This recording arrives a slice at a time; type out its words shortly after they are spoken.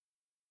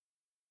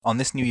On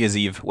this New Year's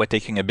Eve, we're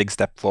taking a big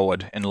step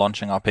forward in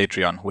launching our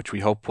Patreon, which we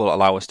hope will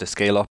allow us to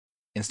scale up,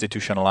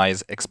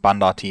 institutionalize,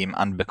 expand our team,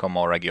 and become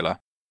more regular.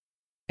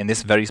 In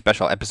this very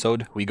special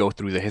episode, we go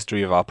through the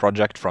history of our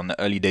project from the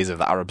early days of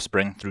the Arab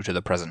Spring through to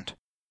the present.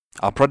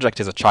 Our project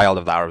is a child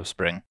of the Arab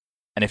Spring,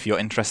 and if you're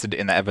interested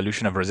in the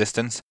evolution of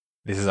resistance,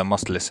 this is a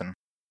must listen.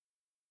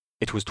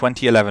 It was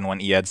 2011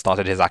 when Iyad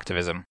started his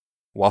activism,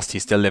 whilst he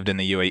still lived in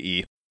the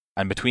UAE,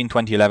 and between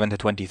 2011 to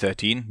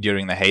 2013,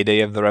 during the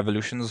heyday of the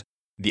revolutions,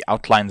 the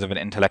outlines of an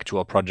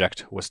intellectual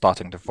project were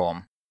starting to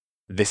form.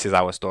 This is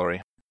our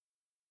story.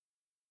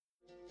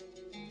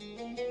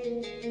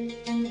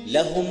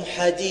 لهم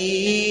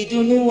حديد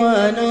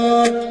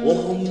ونار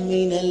وهم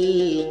من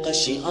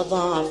القش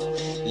أضعف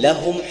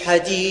لهم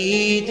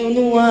حديد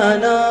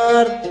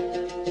ونار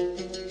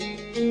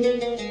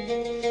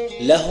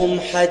لهم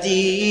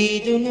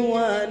حديد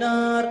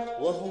ونار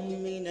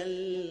وهم من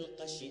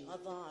القش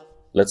أضعف.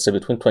 Let's say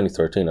between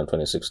 2013 and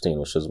 2016,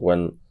 which is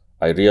when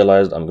I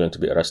realized I'm going to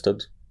be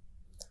arrested,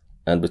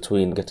 and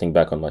between getting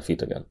back on my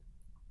feet again,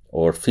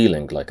 or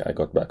feeling like I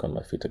got back on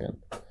my feet again.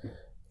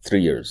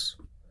 3 years.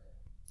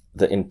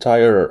 The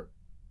entire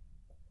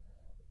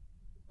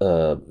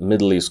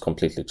Middle East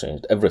completely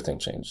changed. Everything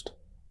changed.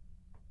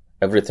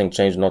 Everything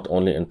changed not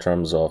only in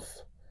terms of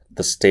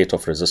the state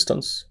of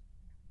resistance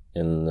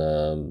in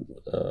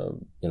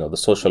the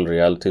social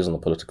realities and the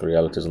political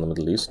realities in the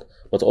Middle East,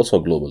 but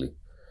also globally.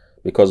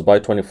 Because by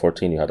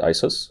 2014 you had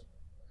ISIS,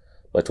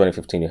 by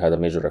 2015 you had a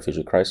major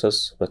refugee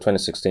crisis, by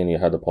 2016 you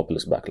had a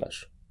populist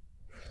backlash.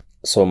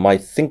 So my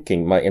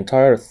thinking, my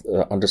entire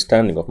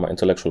understanding of my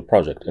intellectual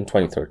project in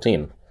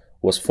 2013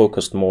 was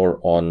focused more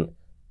on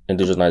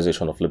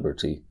indigenization of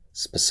liberty,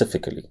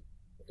 specifically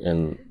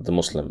in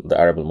the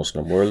Arab and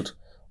Muslim world,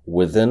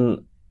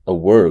 within a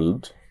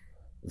world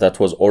that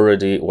was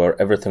already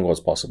where everything was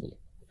possible.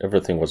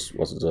 Everything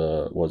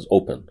was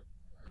open.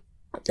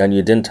 And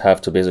you didn't have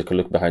to basically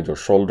look behind your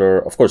shoulder.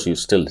 Of course, you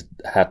still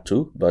had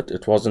to, but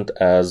it wasn't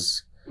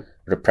as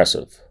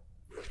repressive.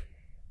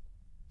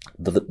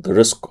 The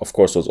risk, of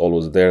course, was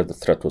always there. The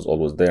threat was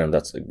always there, and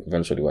that's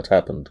eventually what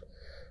happened.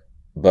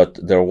 But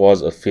there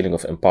was a feeling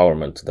of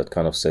empowerment that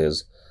kind of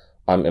says,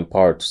 I'm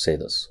empowered to say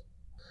this.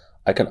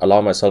 I can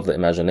allow myself the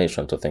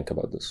imagination to think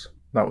about this.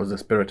 That was the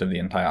spirit of the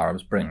entire Arab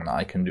Spring, that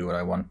I can do what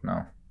I want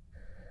now.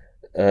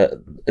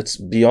 It's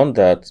beyond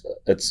that.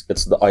 It's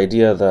the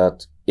idea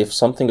that if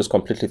something is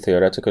completely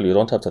theoretical, you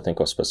don't have to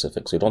think of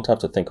specifics. You don't have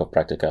to think of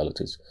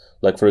practicalities.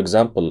 Like, for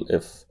example,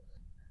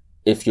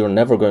 if you're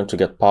never going to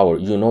get power,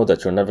 you know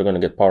that you're never going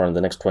to get power in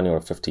the next 20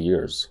 or 50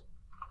 years.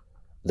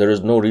 There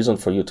is no reason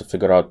for you to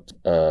figure out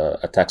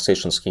a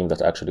taxation scheme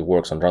that actually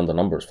works and run the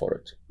numbers for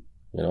it.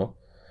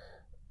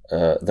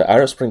 The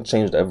Arab Spring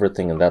changed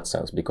everything in that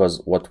sense,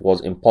 because what was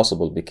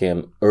impossible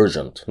became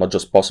urgent, not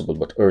just possible,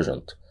 but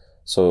urgent.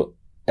 So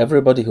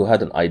everybody who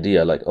had an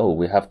idea like, oh,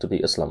 we have to be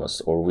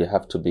Islamist, or we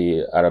have to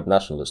be Arab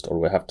nationalist, or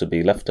we have to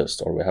be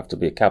leftist, or we have to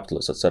be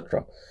capitalist,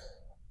 etc.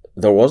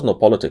 There was no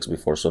politics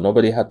before, so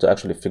nobody had to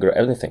actually figure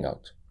anything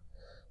out.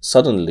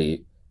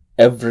 Suddenly,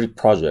 every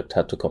project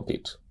had to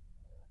compete.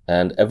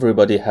 And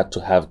everybody had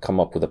to have come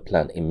up with a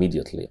plan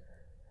immediately.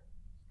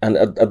 And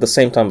at the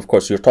same time, of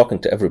course, you're talking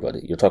to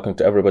everybody. You're talking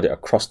to everybody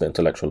across the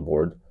intellectual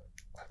board.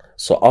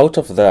 So out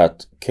of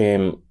that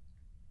came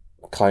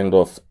kind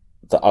of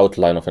the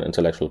outline of an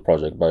intellectual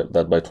project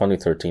that by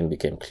 2013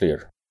 became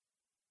clear.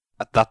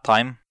 At that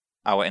time,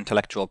 our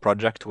intellectual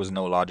project was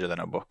no larger than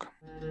a book.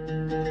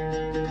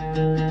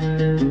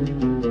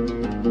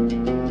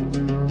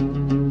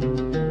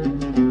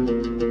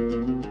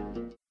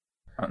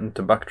 And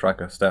to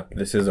backtrack a step,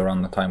 this is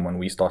around the time when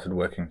we started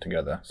working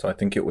together, so I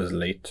think it was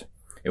late.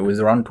 It was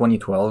around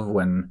 2012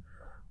 when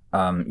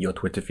your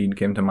Twitter feed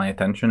came to my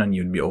attention, and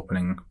you'd be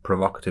opening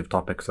provocative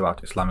topics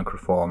about Islamic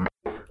reform,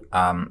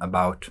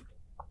 about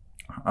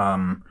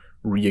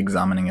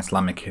re-examining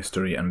Islamic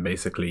history, and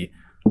basically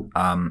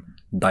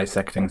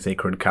dissecting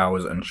sacred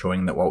cows and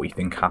showing that what we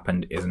think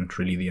happened isn't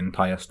really the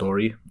entire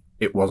story.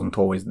 It wasn't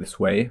always this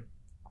way.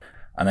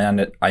 And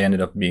I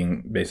ended up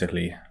being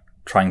basically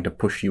trying to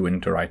push you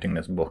into writing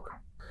this book.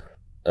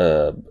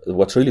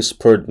 What really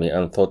spurred me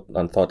and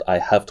thought I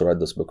have to write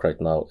this book right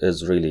now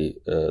is really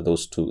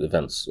those two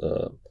events.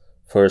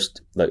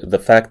 First, the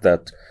fact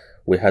that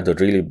we had a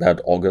really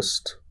bad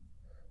August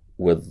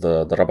with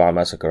the Rabaa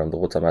massacre and the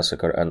Ghouta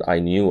massacre, and I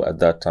knew at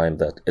that time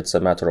that it's a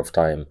matter of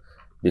time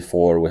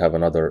before we have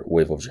another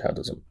wave of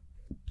jihadism.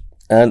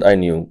 And I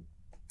knew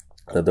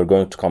that they're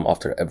going to come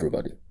after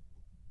everybody.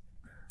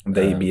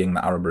 They being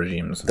the Arab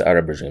regimes. The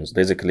Arab regimes.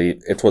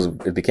 Basically,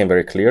 it became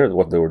very clear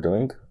what they were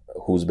doing,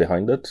 who's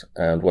behind it,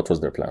 and what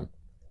was their plan.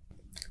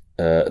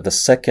 The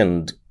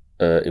second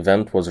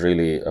event was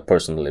really a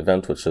personal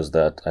event, which is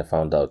that I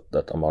found out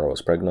that Amara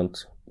was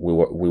pregnant. We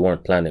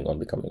weren't planning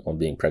on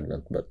being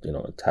pregnant, but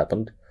it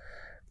happened,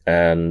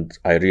 and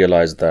I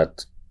realized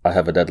that I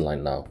have a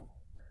deadline now,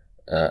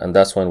 and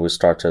that's when we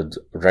started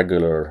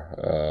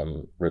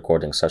regular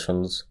recording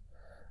sessions.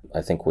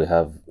 I think we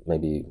have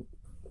maybe.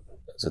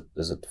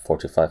 Is it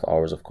 45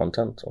 hours of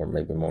content or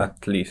maybe more?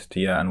 At least,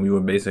 yeah. And we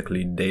were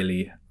basically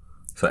daily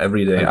So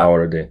every day, an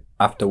hour a day.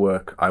 after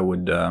work, I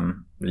would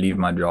leave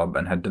my job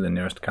and head to the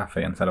nearest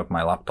cafe and set up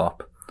my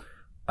laptop.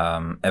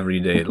 Every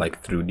day,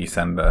 like through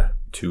December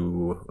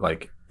to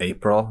like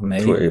April,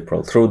 May.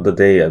 Through the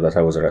day that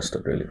I was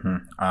arrested, really.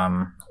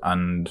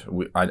 And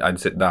I'd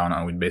sit down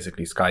and we'd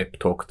basically Skype,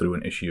 talk through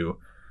an issue,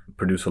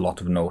 produce a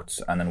lot of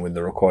notes, and then with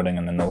the recording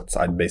and the notes,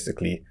 I'd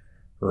basically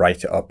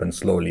write it up, and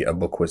slowly a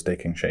book was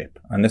taking shape.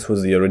 And this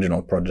was the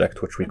original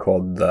project, which we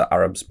called the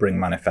Arab Spring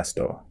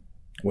Manifesto,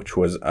 which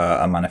was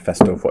a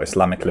manifesto for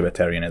Islamic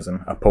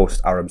libertarianism, a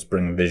post-Arab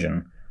Spring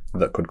vision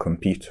that could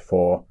compete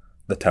for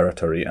the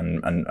territory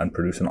and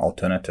produce an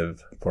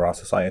alternative for our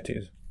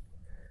societies.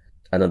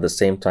 And at the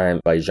same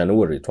time, by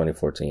January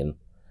 2014,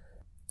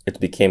 it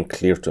became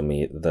clear to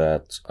me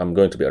that I'm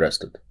going to be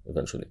arrested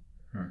eventually.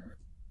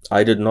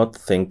 I did not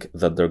think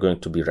that they're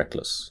going to be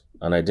reckless.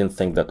 And I didn't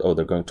think that,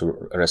 they're going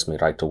to arrest me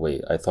right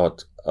away. I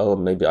thought,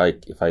 maybe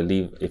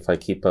if I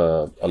keep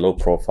a low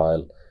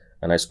profile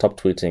and I stop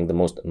tweeting the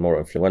more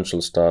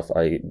influential stuff,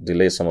 I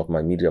delay some of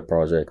my media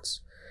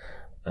projects.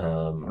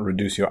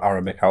 Reduce your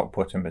Arabic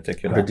output in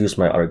particular. Reduce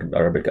my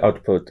Arabic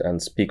output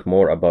and speak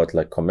more about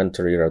like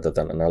commentary rather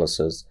than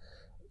analysis.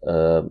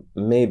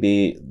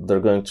 Maybe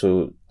they're going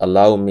to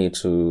allow me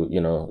to,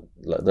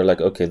 they're like,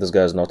 okay, this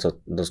guy's not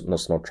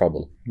no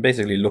trouble.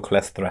 Basically look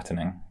less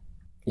threatening.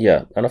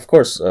 Yeah, and of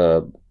course,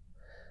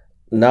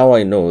 now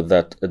I know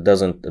that it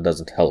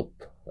doesn't help.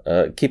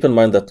 Keep in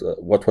mind that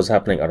what was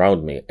happening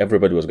around me,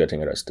 everybody was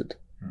getting arrested.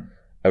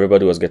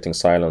 Everybody was getting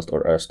silenced or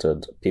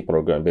arrested. People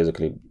are going,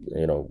 basically,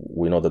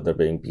 we know that they're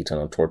being beaten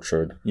and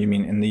tortured. You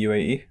mean in the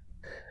UAE?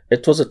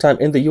 It was a time,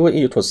 in the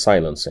UAE, it was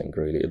silencing,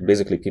 really.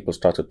 Basically, people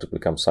started to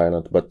become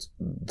silent, but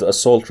the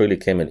assault really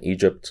came in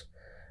Egypt,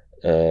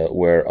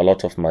 where a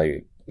lot of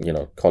my,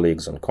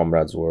 colleagues and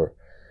comrades were.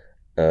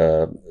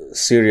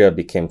 Syria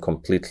became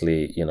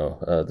completely,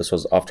 this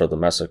was after the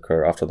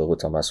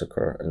Ghouta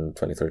massacre in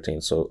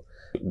 2013. So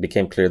it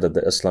became clear that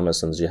the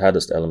Islamist and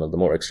jihadist element, the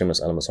more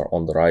extremist elements, are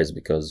on the rise,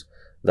 because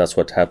that's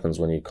what happens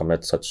when you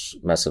commit such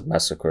massive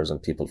massacres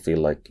and people feel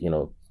like,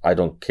 I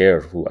don't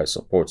care who I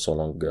support so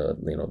long,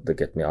 they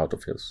get me out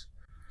of here.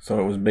 So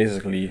it was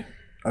basically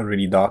a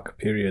really dark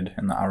period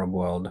in the Arab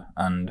world,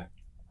 and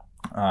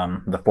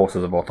the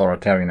forces of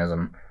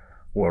authoritarianism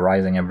were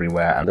rising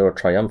everywhere. And they were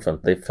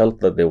triumphant. They felt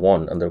that they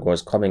won, and they're going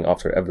coming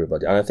after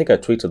everybody. And I think I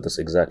tweeted this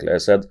exactly. I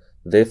said,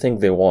 they think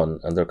they won,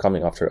 and they're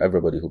coming after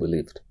everybody who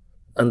believed.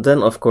 And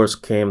then, of course,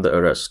 came the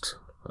arrest,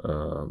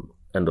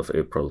 end of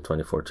April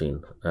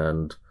 2014.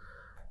 And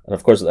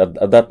of course,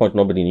 at that point,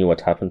 nobody knew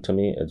what happened to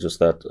me. It's just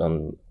that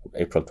on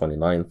April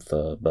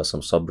 29th,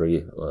 Bassem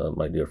Sabri,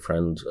 my dear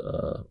friend,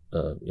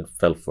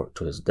 fell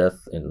to his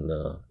death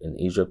in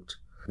Egypt.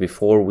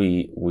 Before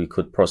we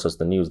could process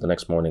the news, the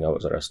next morning I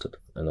was arrested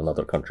in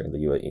another country in the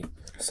UAE.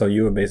 So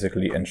you were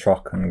basically in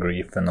shock and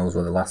grief, and those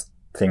were the last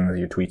things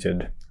you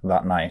tweeted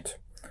that night.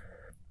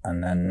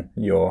 And then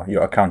your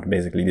account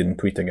basically didn't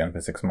tweet again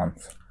for 6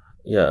 months.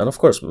 Yeah, and of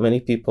course, many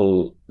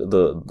people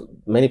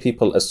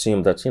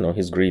assume that,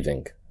 he's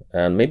grieving.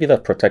 And maybe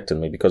that protected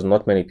me, because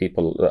not many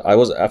people... I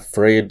was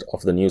afraid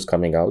of the news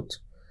coming out,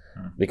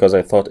 because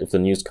I thought if the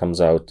news comes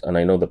out, and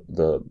I know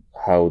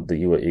how the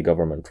UAE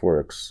government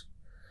works,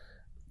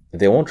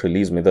 they won't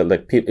release me.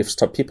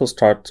 If people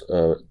start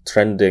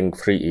trending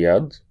free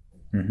Iyad,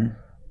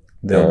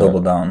 they'll double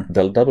down.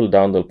 They'll double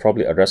down. They'll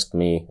probably arrest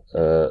me.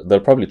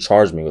 They'll probably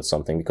charge me with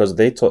something, because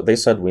they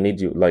said we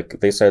need you. Like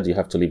they said, you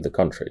have to leave the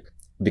country.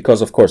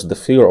 Because of course the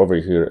fear over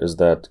here is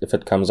that if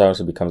it comes out,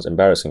 it becomes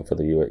embarrassing for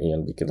the UAE,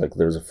 and because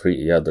there's a free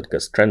Iyad that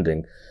gets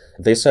trending.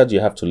 They said you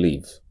have to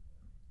leave.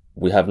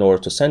 We have nowhere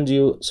to send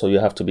you, so you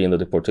have to be in the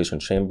deportation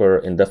chamber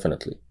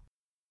indefinitely.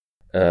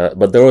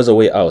 But there was a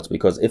way out,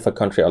 because if a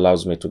country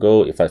allows me to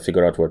go, if I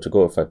figure out where to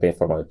go, if I pay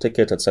for my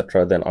ticket,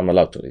 etc., then I'm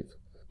allowed to leave.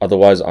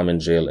 Otherwise, I'm in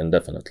jail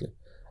indefinitely.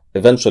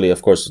 Eventually,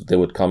 of course, they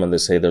would come and they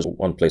say there's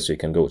one place you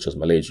can go, which is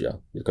Malaysia,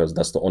 because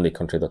that's the only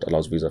country that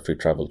allows visa-free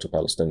travel to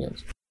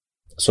Palestinians.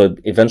 So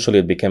eventually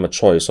it became a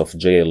choice of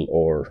jail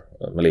or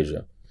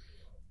Malaysia.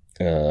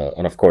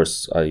 And of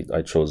course,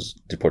 I chose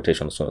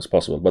deportation as soon as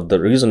possible. But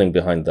the reasoning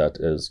behind that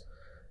is,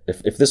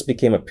 if this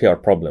became a PR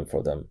problem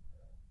for them,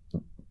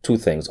 two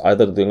things.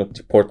 Either they're going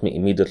to deport me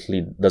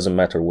immediately, doesn't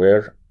matter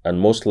where, and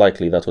most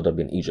likely that would have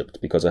been Egypt,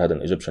 because I had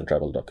an Egyptian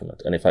travel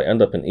document. And if I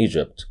end up in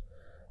Egypt,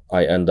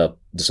 I end up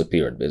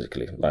disappeared,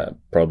 basically,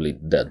 probably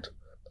dead.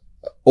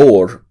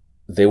 Or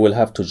they will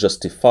have to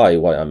justify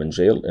why I'm in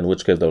jail, in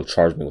which case they'll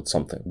charge me with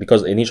something.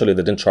 Because initially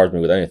they didn't charge me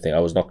with anything.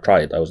 I was not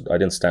tried. I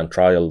didn't stand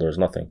trial. There's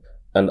nothing.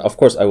 And of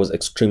course, I was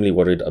extremely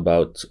worried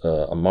about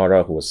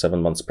Amara, who was 7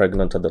 months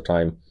pregnant at the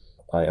time.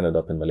 I ended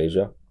up in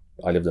Malaysia.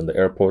 I lived in the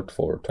airport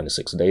for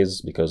 26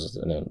 days because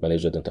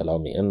Malaysia didn't allow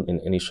me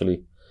in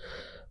initially.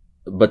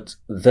 But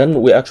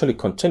then we actually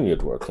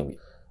continued working.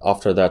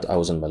 After that, I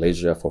was in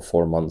Malaysia for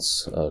 4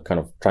 months, kind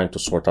of trying to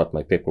sort out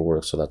my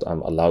paperwork so that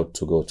I'm allowed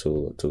to go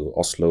to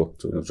Oslo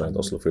to join the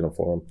Oslo Freedom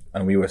Forum.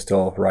 And we were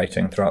still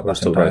writing throughout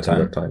that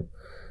entire time.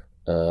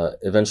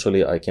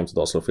 Eventually, I came to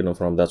the Oslo Freedom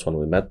Forum. That's when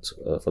we met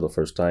for the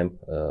first time,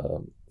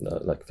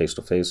 like face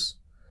to face.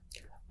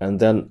 And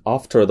then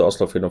after the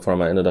Oslo Freedom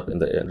Forum, I ended up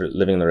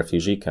living in a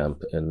refugee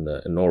camp in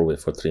Norway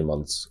for 3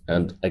 months.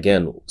 And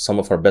again, some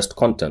of our best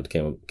content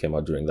came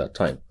out during that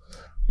time.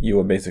 You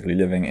were basically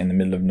living in the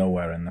middle of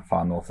nowhere in the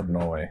far north of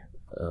Norway.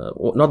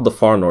 Well, not the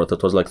far north.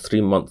 It was like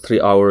 3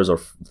 hours or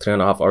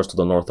 3.5 hours to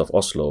the north of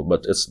Oslo.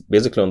 But it's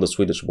basically on the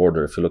Swedish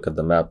border, if you look at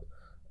the map,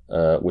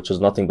 which is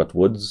nothing but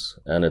woods.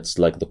 And it's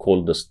like the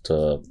coldest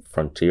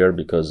frontier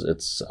because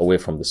it's away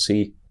from the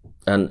sea.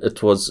 And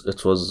it was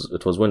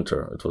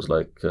winter. It was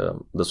like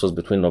this was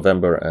between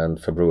November and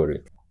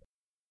February.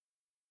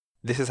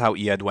 This is how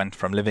Iyad went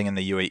from living in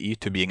the UAE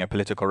to being a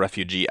political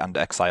refugee and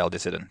exile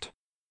dissident.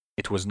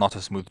 It was not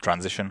a smooth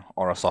transition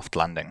or a soft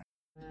landing.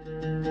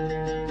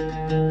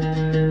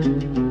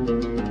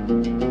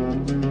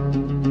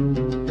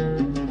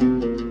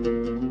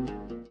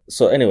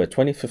 So anyway,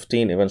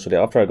 2015, eventually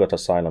after I got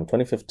asylum,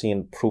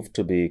 2015 proved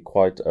to be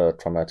quite a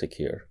traumatic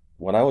year.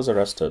 When I was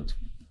arrested,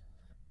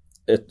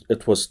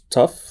 it was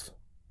tough,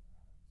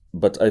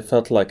 but I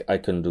felt like I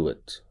can do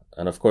it.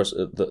 And of course,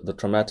 the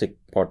traumatic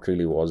part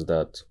really was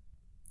that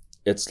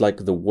it's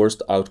like the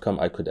worst outcome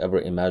I could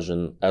ever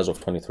imagine as of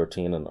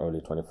 2013 and early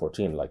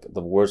 2014. Like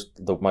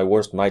my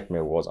worst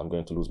nightmare was I'm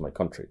going to lose my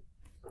country.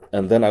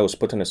 And then I was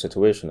put in a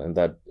situation in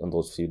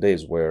those few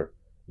days where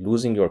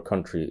losing your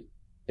country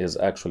is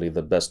actually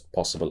the best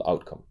possible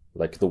outcome.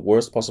 Like the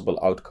worst possible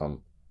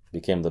outcome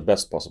became the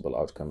best possible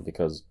outcome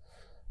because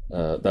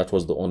that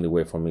was the only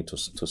way for me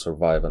to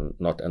survive and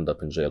not end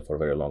up in jail for a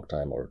very long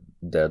time or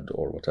dead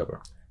or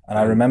whatever. And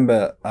I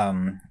remember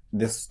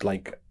this,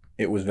 like,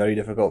 it was very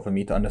difficult for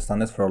me to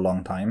understand this for a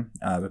long time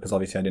because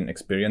obviously I didn't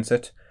experience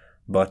it.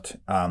 But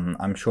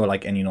I'm sure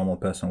like any normal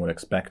person would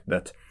expect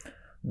that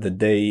the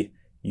day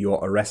you're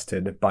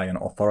arrested by an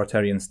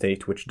authoritarian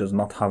state which does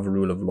not have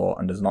rule of law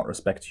and does not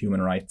respect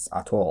human rights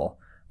at all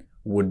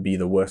would be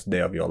the worst day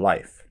of your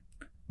life.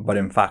 But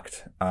in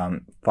fact,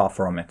 far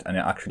from it, and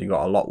it actually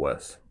got a lot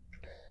worse.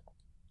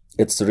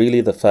 It's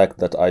really the fact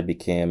that I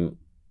became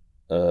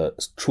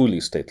truly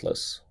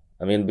stateless.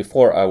 I mean,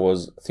 before I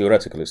was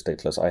theoretically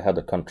stateless. I had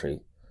a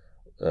country,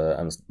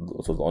 and it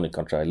was the only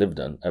country I lived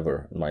in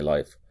ever in my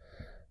life.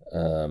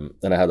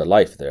 And I had a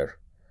life there.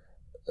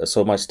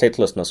 So my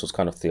statelessness was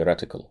kind of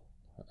theoretical.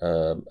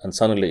 And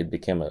suddenly it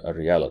became a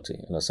reality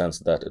in a sense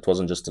that it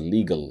wasn't just a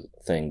legal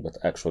thing, but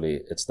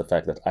actually it's the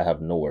fact that I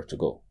have nowhere to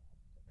go.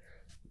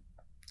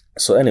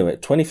 So anyway,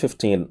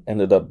 2015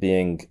 ended up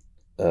being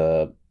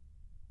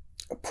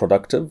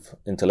productive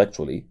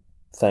intellectually.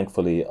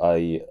 Thankfully,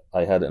 I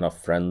had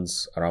enough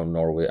friends around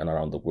Norway and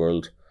around the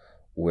world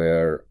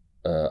where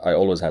I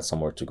always had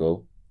somewhere to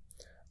go.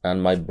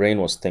 And my brain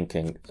was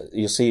thinking,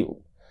 you see,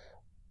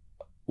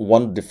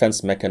 one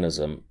defense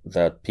mechanism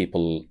that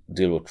people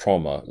deal with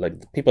trauma,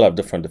 like people have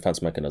different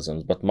defense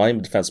mechanisms, but my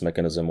defense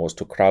mechanism was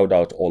to crowd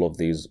out all of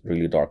these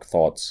really dark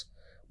thoughts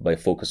by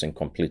focusing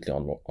completely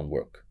on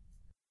work.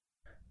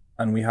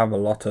 And we have a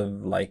lot of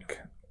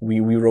we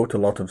wrote a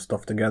lot of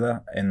stuff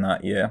together in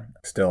that year,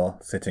 still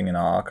sitting in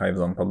our archives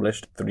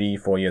unpublished.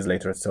 3-4 years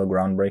later, it's still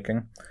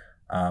groundbreaking.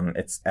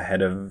 It's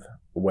ahead of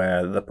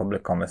where the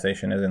public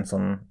conversation is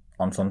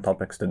on some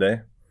topics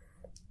today.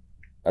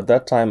 At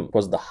that time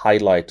was the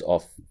highlight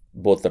of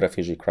both the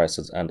refugee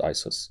crisis and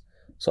ISIS.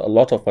 So a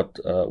lot of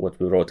what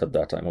we wrote at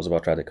that time was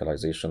about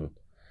radicalization,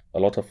 a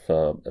lot of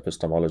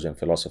epistemology and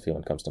philosophy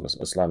when it comes to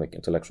Islamic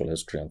intellectual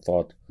history and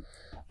thought.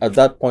 At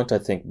that point, I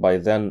think by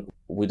then,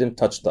 we didn't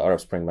touch the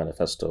Arab Spring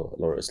Manifesto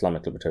or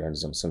Islamic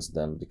libertarianism since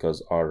then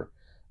because our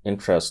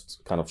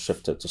interest kind of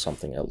shifted to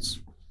something else.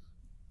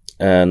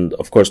 And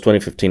of course,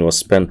 2015 was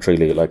spent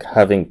really like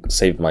having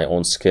saved my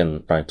own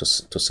skin, trying to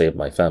save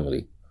my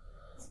family.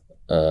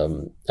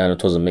 And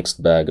it was a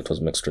mixed bag. It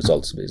was mixed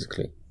results,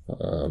 basically.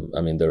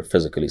 I mean, they're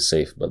physically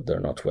safe, but they're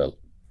not well.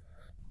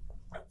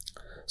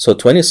 So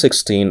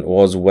 2016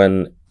 was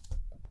when,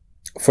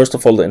 first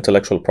of all, the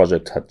intellectual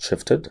project had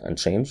shifted and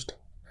changed.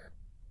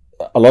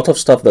 A lot of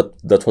stuff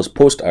that was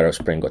post-Arab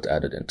Spring got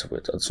added into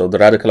it. So the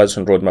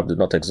radicalization roadmap did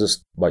not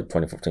exist by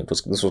 2015.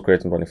 This was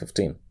created in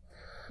 2015.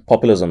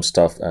 Populism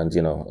stuff and,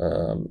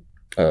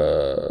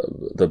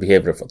 the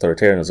behavior of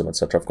authoritarianism,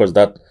 etc. Of course,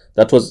 that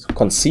was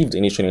conceived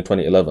initially in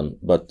 2011,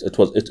 but it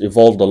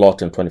evolved a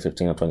lot in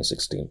 2015 and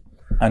 2016.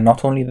 And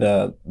not only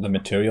the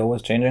material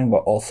was changing,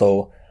 but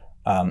also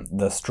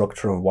the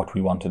structure of what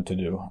we wanted to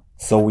do.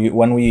 So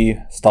when we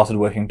started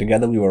working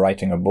together, we were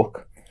writing a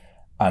book,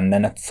 and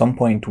then at some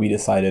point we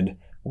decided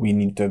we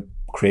need to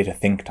create a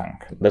think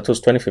tank. That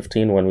was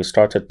 2015 when we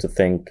started to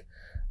think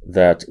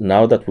that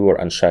now that we were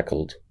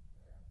unshackled,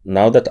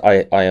 now that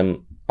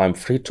I'm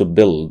free to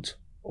build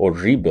or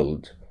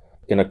rebuild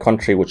in a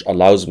country which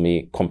allows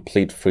me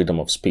complete freedom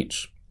of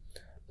speech.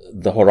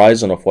 The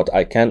horizon of what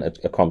I can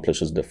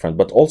accomplish is different,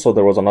 but also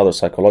there was another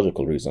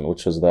psychological reason,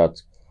 which is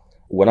that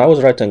when I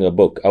was writing a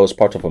book, I was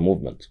part of a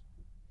movement.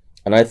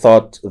 And I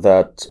thought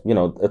that,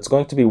 it's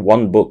going to be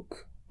one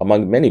book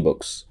among many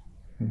books.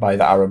 By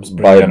the Arab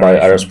Spring generation. By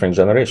Arab Spring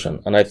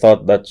generation. And I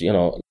thought that,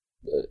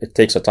 it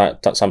takes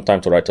some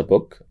time to write a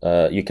book.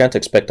 You can't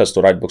expect us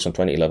to write books in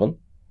 2011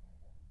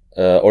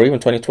 or even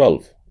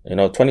 2012.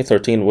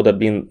 2013 would have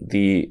been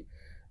the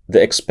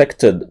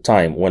expected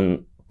time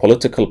when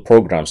political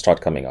programs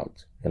start coming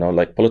out.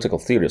 Like political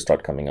theories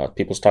start coming out.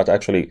 People start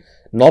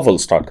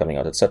novels start coming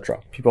out, etc.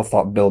 People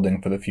start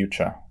building for the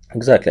future.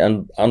 Exactly.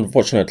 And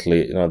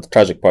unfortunately, the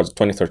tragic part is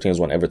 2013 is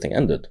when everything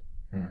ended.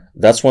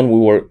 That's when we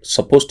were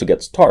supposed to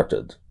get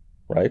started,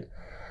 right?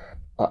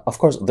 Of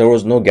course, there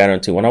was no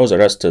guarantee. When I was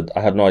arrested,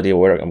 I had no idea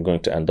where I'm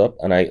going to end up,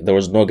 and there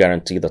was no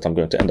guarantee that I'm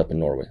going to end up in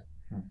Norway.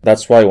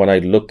 That's why when I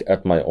look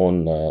at my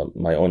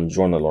own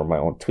journal or my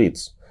own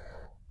tweets,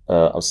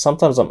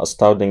 sometimes I'm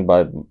astounding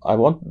by,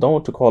 don't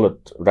want to call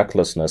it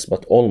recklessness,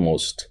 but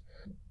almost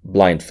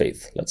blind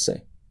faith, let's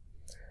say.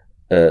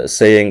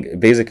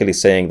 Basically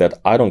saying that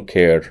I don't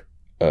care,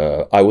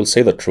 I will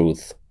say the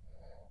truth,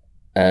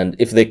 and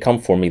if they come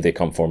for me, they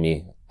come for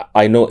me.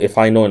 If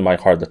I know in my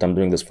heart that I'm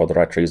doing this for the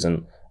right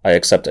reason, I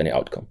accept any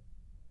outcome.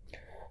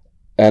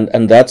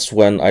 And that's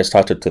when I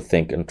started to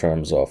think in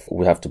terms of,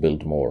 we have to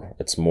build more.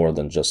 It's more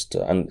than just,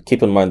 and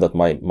keep in mind that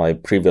my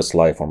previous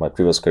life or my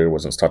previous career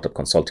was in startup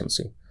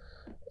consultancy.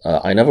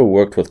 I never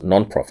worked with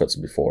non-profits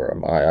before.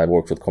 I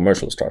worked with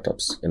commercial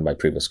startups in my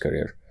previous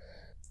career.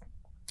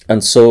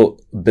 And so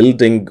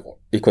building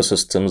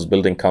ecosystems,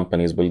 building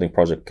companies, building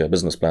project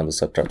business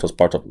plans, etc., it was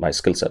part of my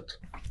skill set.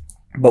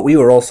 But we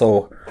were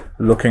also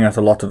looking at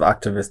a lot of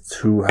activists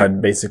who had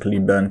basically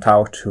burnt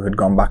out, who had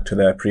gone back to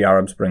their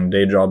pre-Arab Spring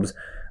day jobs,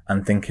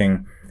 and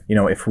thinking,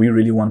 if we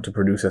really want to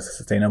produce a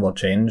sustainable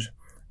change,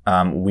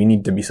 we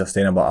need to be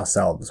sustainable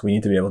ourselves. We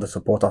need to be able to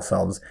support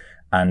ourselves,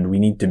 and we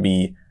need to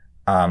be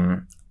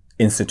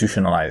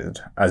institutionalized,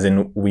 as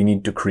in we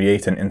need to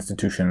create an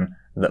institution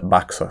that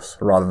backs us,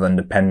 rather than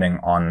depending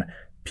on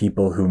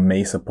people who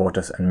may support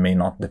us and may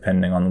not,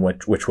 depending on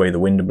which way the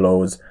wind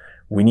blows.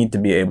 We need to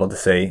be able to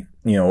say,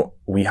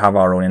 we have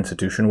our own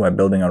institution, we're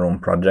building our own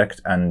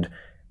project, and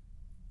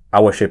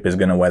our ship is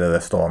going to weather the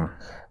storm.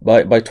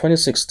 By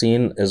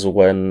 2016 is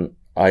when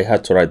I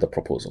had to write the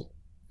proposal.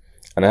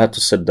 And I had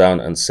to sit down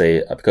and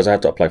say, because I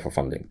had to apply for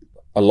funding.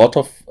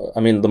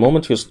 The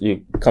moment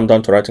you come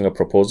down to writing a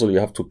proposal, you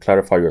have to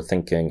clarify your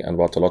thinking and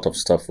about a lot of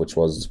stuff which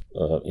was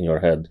in your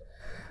head.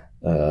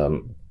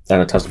 And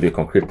it has to be a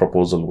concrete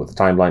proposal with a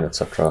timeline,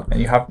 etc.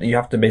 And you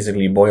have to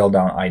basically boil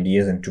down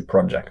ideas into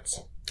projects.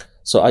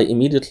 So I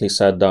immediately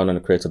sat down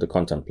and created a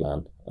content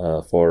plan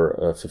for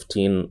a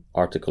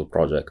 15-article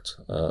project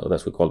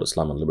that we called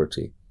Islam and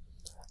Liberty.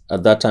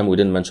 At that time, we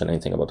didn't mention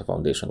anything about the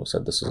foundation. We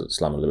said this is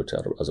Islam and Liberty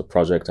as a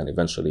project, and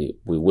eventually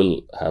we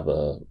will have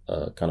a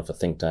kind of a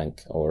think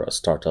tank or a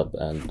startup,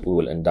 and we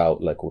will endow,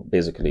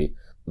 basically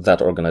that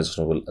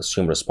organization will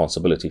assume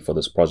responsibility for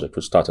this project,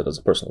 which started as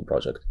a personal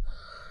project.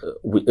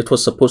 It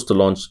was supposed to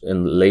launch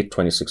in late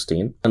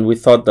 2016, and we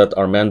thought that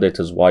our mandate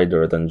is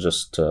wider than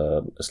just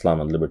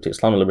Islam and Liberty.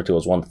 Islam and Liberty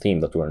was one theme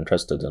that we were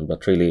interested in,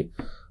 but really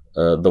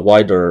the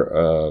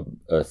wider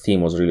theme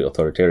was really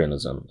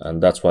authoritarianism,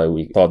 and that's why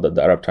we thought that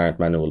the Arab Tyrant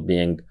Manual,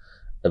 being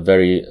a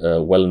very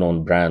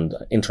well-known brand,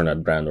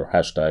 internet brand or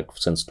hashtag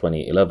since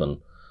 2011,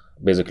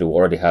 basically we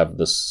already have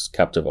this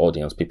captive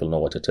audience. People know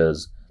what it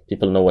is,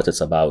 people know what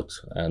it's about,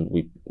 and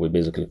we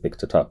basically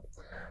picked it up.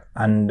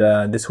 And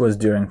this was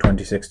during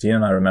 2016,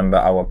 and I remember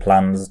our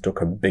plans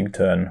took a big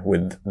turn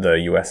with the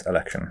US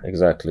election.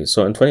 Exactly.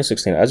 So in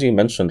 2016, as you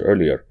mentioned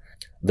earlier,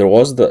 there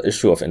was the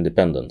issue of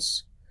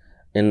independence.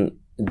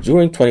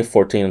 During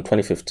 2014 and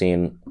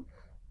 2015,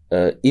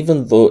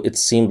 even though it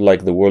seemed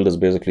like the world is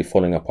basically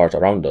falling apart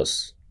around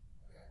us,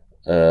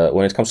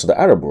 when it comes to the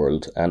Arab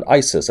world and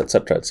ISIS,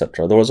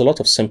 etc., there was a lot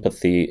of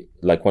sympathy.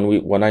 Like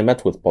when I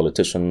met with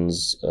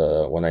politicians,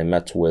 when I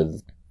met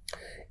with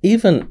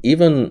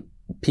even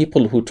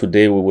people who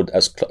today we would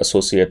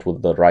associate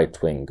with the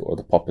right wing or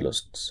the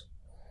populists.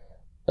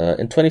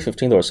 In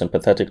 2015, they were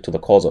sympathetic to the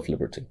cause of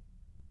liberty.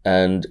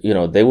 And,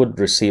 they would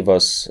receive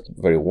us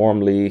very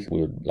warmly.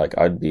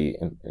 I'd be,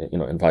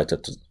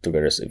 invited to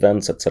various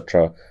events,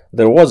 etc.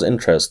 There was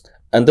interest,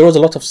 and there was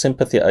a lot of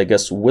sympathy, I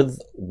guess, with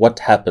what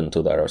happened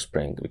to the Arab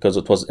Spring, because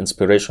it was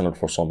inspirational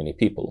for so many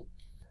people.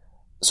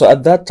 So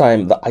at that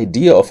time, the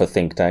idea of a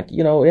think tank,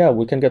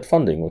 we can get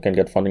funding. We can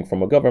get funding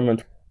from a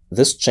government.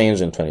 This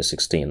changed in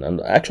 2016,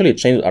 and actually it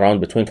changed around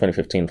between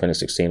 2015 and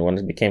 2016 when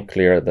it became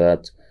clear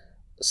that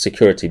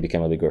security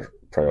became a bigger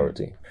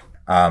priority.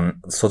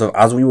 Sort of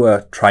as we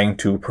were trying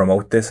to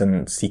promote this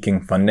and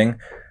seeking funding,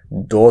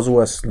 doors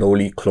were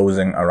slowly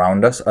closing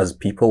around us as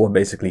people were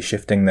basically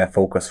shifting their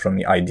focus from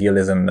the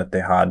idealism that they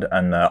had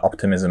and the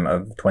optimism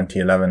of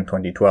 2011,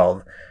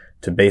 2012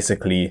 to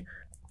basically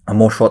a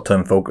more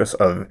short-term focus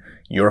of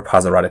Europe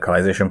has a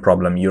radicalization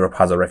problem, Europe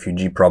has a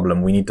refugee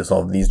problem, we need to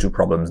solve these two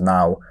problems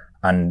now.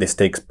 And this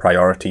takes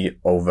priority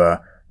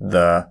over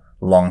the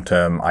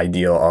long-term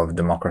ideal of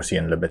democracy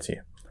and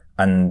liberty.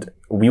 And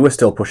we were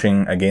still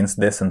pushing against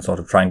this and sort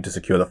of trying to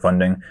secure the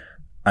funding.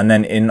 And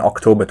then in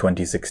October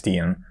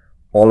 2016,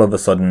 all of a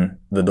sudden,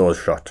 the doors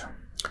shut.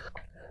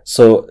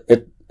 So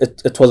it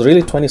was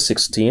really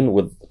 2016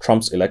 with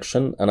Trump's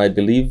election. And I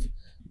believe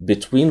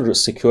between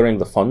securing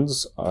the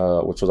funds,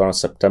 which was around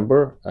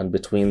September, and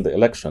between the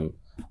election,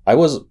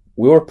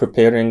 we were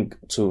preparing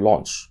to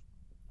launch.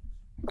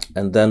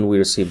 And then we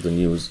received the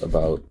news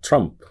about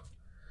Trump.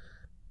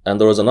 And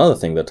there was another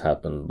thing that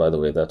happened, by the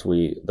way, that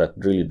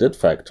really did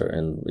factor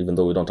in, even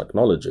though we don't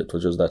acknowledge it,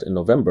 which is that in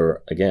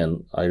November,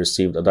 again, I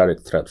received a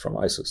direct threat from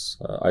ISIS.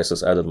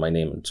 ISIS added my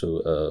name into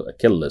a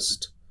kill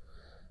list.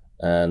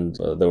 And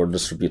they were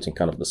distributing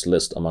kind of this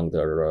list among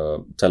their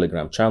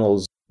Telegram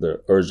channels.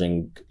 They're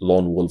urging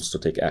lone wolves to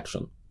take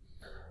action.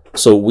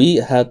 So we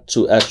had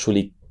to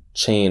actually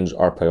change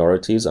our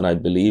priorities. And I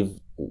believe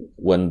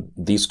when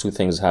these two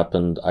things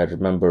happened, I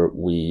remember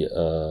we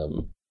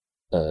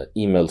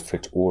emailed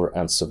Fritur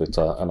and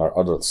Civita and our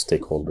other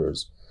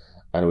stakeholders.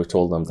 And we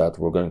told them that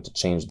we're going to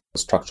change the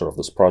structure of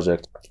this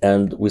project.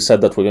 And we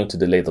said that we're going to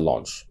delay the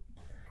launch.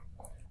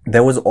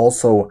 There was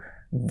also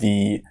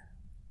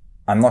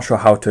I'm not sure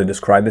how to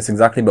describe this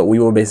exactly, but we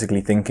were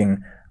basically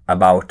thinking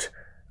about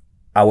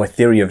our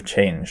theory of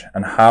change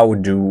and how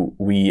do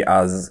we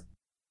as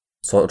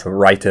sort of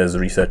writers,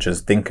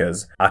 researchers,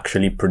 thinkers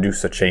actually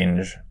produce a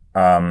change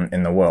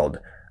in the world.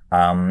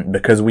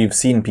 Because we've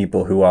seen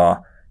people who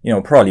are,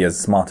 probably as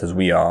smart as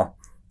we are,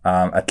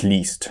 at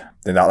least.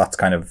 That's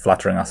kind of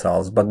flattering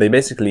ourselves. But they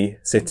basically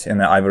sit in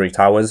their ivory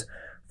towers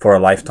for a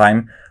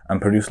lifetime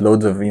and produce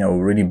loads of,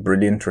 really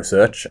brilliant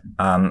research.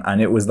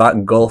 And it was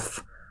that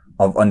gulf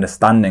of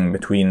understanding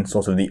between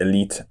sort of the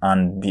elite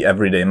and the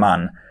everyday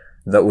man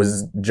that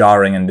was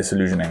jarring and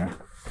disillusioning.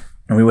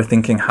 And we were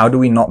thinking, how do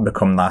we not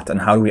become that? And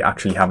how do we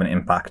actually have an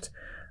impact?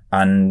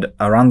 And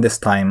around this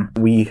time,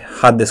 we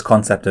had this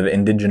concept of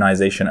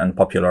indigenization and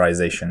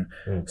popularization.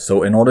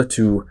 So in order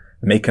to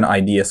make an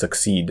idea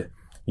succeed,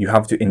 you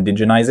have to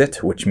indigenize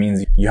it, which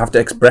means you have to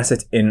express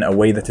it in a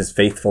way that is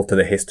faithful to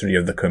the history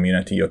of the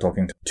community you're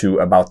talking to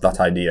about that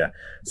idea.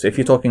 So if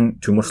you're talking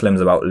to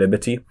Muslims about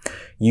liberty,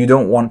 you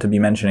don't want to be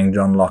mentioning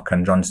John Locke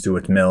and John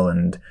Stuart Mill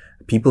and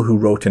people who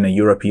wrote in a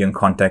European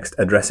context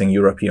addressing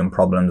European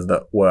problems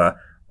that were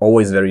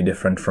always very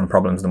different from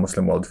problems the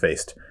Muslim world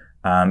faced.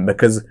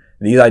 Because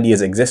these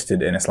ideas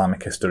existed in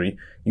Islamic history,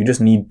 you just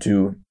need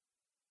to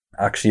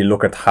actually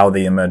look at how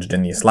they emerged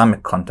in the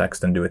Islamic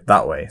context and do it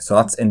that way. So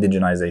that's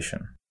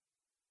indigenization,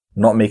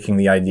 not making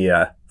the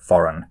idea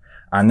foreign.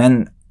 And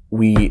then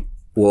we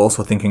were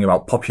also thinking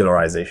about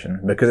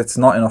popularization, because it's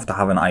not enough to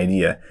have an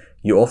idea.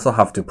 You also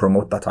have to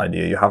promote that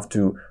idea. You have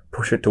to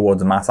push it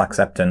towards mass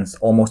acceptance,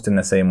 almost in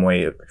the same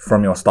way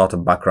from your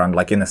startup background,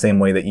 like in the same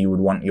way that you would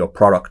want your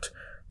product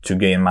to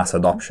gain mass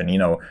adoption.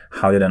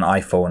 How did an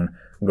iPhone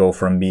go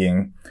from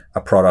being a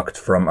product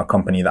from a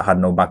company that had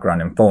no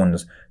background in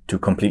phones to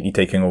completely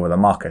taking over the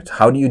market?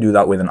 How do you do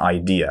that with an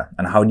idea?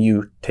 And how do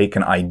you take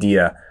an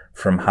idea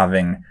from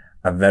having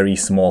a very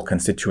small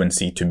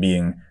constituency to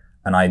being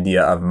an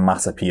idea of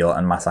mass appeal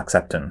and mass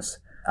acceptance?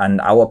 And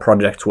our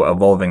projects were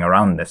evolving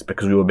around this,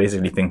 because we were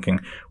basically thinking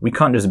we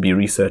can't just be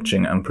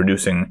researching and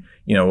producing,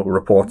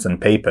 reports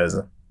and papers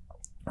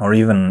or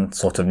even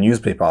sort of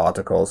newspaper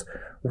articles.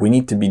 We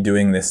need to be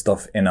doing this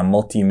stuff in a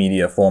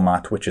multimedia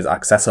format which is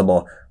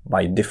accessible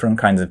by different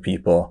kinds of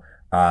people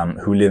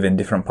who live in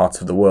different parts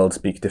of the world,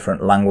 speak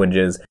different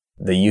languages.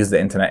 They use the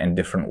internet in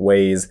different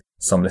ways.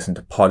 Some listen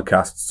to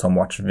podcasts, some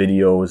watch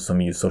videos,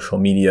 some use social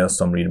media,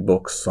 some read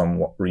books,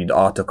 some read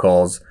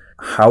articles.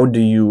 How do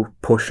you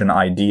push an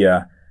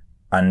idea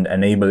and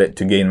enable it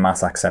to gain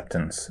mass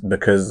acceptance?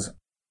 Because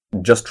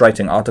just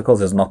writing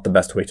articles is not the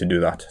best way to do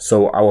that.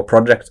 So our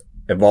project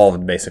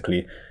evolved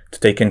basically to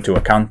take into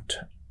account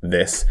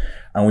this,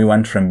 and we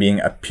went from being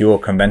a pure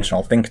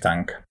conventional think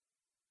tank.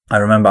 I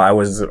remember I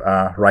was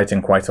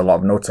writing quite a lot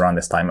of notes around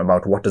this time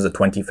about what does a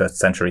 21st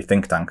century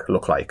think tank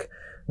look like,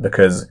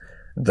 because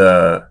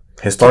the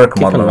historic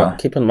model...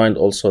 Keep in mind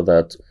also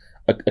that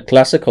a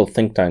classical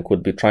think tank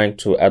would be trying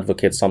to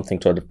advocate something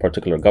to a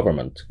particular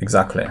government.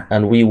 Exactly.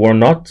 And we were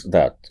not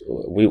that.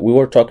 We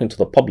were talking to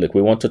the public.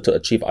 We wanted to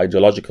achieve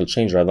ideological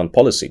change rather than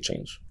policy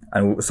change.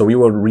 And so we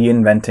were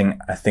reinventing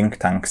a think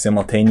tank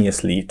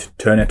simultaneously to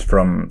turn it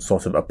from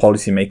sort of a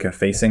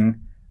policymaker-facing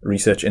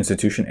research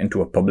institution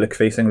into a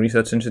public-facing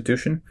research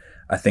institution,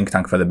 a think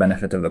tank for the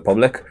benefit of the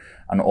public,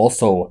 and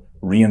also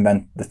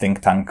reinvent the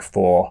think tank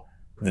for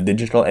the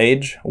digital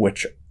age,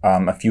 which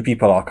a few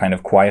people are kind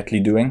of quietly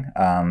doing,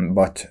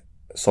 but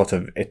sort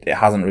of it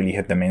hasn't really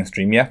hit the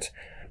mainstream yet.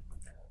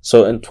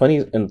 So in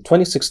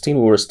 2016,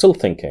 we were still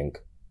thinking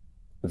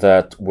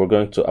that we're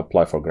going to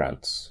apply for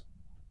grants.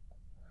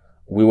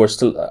 We were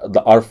still,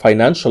 our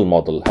financial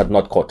model had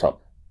not caught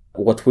up.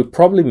 What we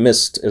probably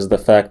missed is the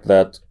fact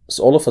that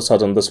all of a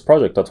sudden this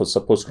project that was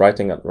supposed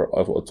writing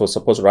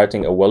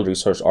a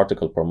well-researched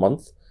article per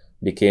month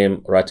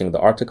became writing the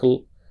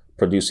article,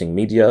 producing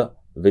media,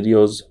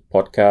 videos,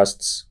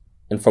 podcasts,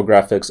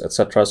 infographics,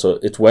 etc. So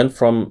it went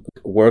from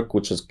work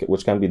which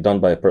can be done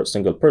by a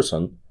single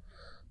person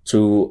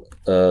to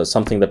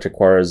something that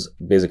requires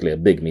basically a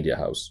big media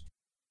house.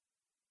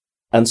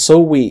 And so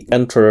we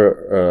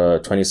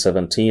enter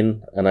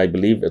 2017, and I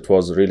believe it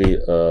was really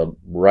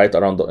right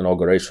around the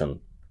inauguration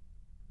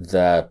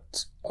that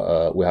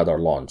we had our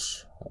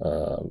launch,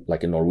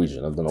 like in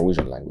Norwegian, in the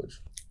Norwegian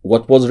language.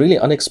 What was really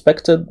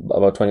unexpected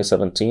about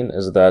 2017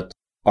 is that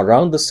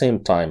around the same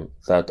time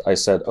that I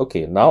said,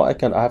 okay, now I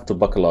have to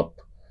buckle up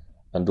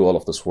and do all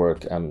of this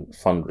work and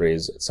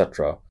fundraise,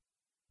 etc.,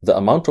 the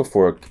amount of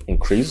work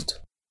increased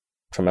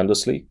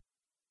tremendously.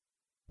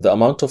 The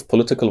amount of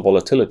political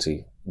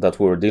volatility that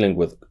we were dealing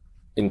with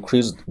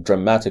increased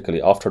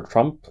dramatically after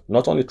Trump.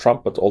 Not only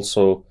Trump, but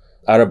also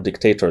Arab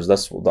dictators.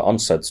 That's the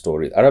unsaid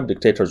story. Arab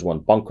dictators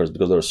went bonkers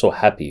because they were so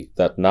happy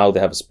that now they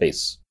have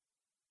space.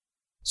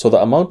 So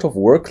the amount of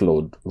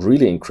workload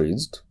really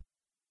increased.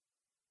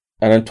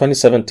 And in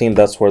 2017,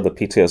 that's where the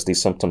PTSD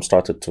symptoms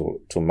started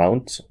to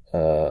mount.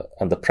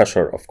 And the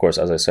pressure, of course,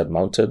 as I said,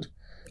 mounted.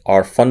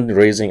 Our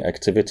fundraising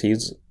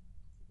activities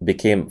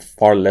became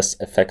far less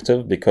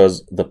effective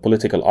because the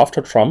political,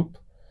 after Trump,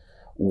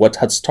 what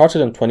had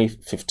started in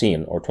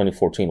 2015 or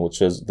 2014,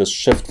 which is this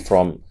shift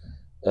from,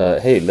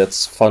 hey,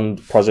 let's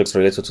fund projects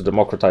related to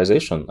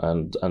democratization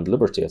and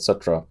liberty,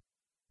 etc.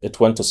 It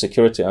went to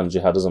security and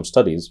jihadism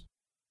studies.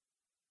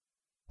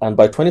 And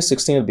by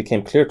 2016, it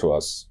became clear to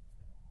us,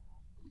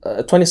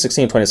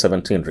 2016,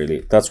 2017,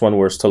 really, that's when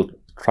we're still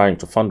trying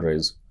to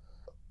fundraise.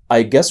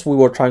 I guess we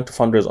were trying to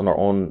fundraise on our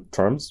own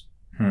terms.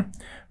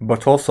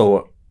 But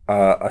also,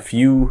 a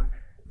few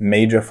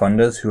major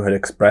funders who had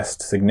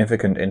expressed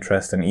significant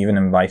interest and even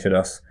invited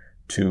us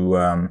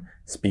to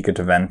speak at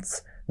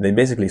events, they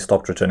basically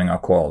stopped returning our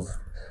calls.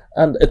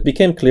 And it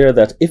became clear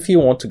that if you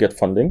want to get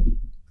funding,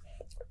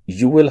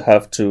 you will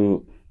have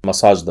to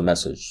massage the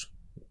message,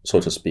 so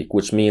to speak,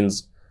 which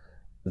means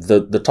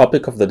the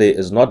topic of the day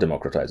is not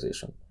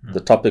democratization. The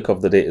topic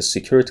of the day is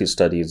security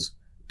studies,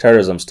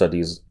 terrorism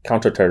studies,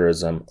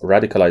 counterterrorism,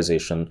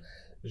 radicalization,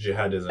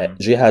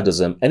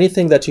 jihadism,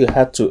 anything that you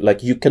had to,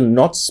 like, you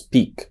cannot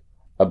speak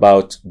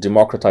about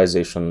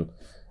democratization,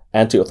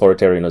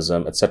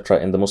 anti-authoritarianism, etc.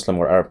 in the Muslim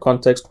or Arab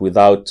context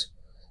without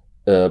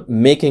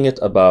making it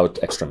about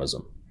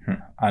extremism.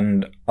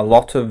 And a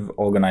lot of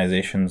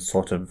organizations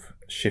sort of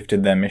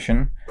shifted their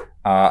mission,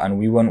 and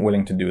we weren't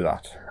willing to do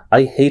that.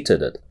 I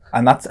hated it.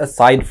 And that's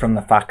aside from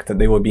the fact that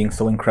they were being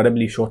so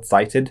incredibly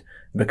short-sighted,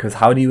 because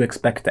how do you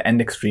expect to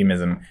end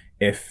extremism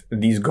if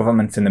these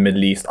governments in the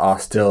Middle East are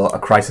still a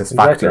crisis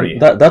factory?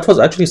 Exactly. That was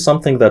actually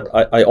something that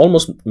I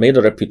almost made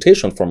a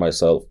reputation for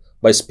myself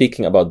by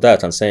speaking about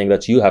that and saying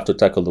that you have to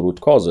tackle the root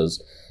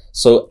causes.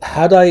 So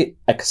had I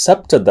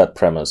accepted that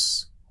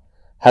premise,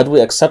 had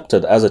we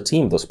accepted as a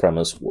team this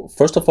premise,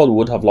 first of all, we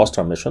would have lost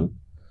our mission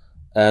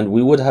and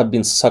we would have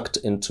been sucked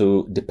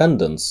into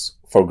dependence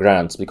for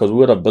grants, because we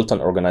would have built an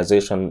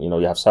organization, you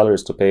have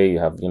salaries to pay, you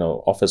have,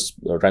 office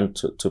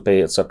rent to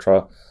pay,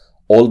 etc.,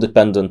 all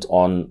dependent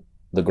on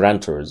the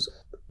grantors.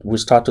 We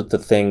started to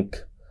think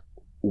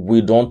we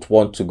don't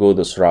want to go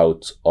this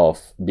route of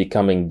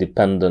becoming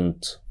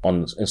dependent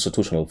on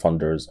institutional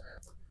funders.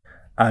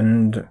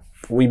 And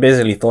we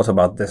basically thought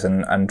about this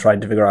and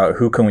tried to figure out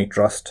who can we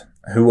trust,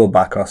 who will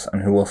back us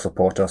and who will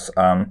support us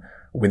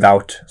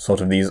without sort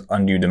of these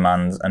undue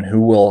demands, and who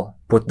will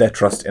put their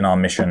trust in our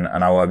mission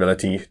and our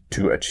ability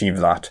to achieve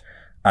that.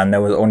 And there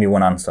was only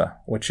one answer,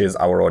 which is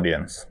our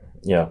audience.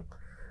 Yeah.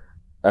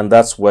 And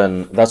that's why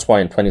in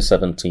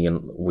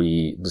 2017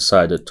 we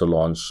decided to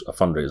launch a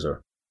fundraiser.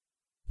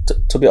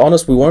 To be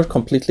honest, we weren't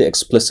completely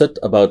explicit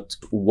about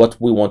what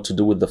we want to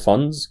do with the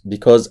funds,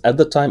 because at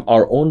the time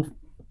our own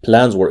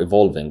plans were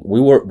evolving.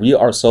 We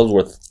ourselves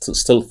were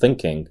still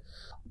thinking,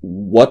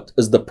 what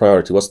is the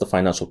priority? What's the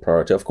financial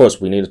priority? Of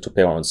course, we needed to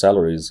pay our own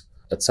salaries,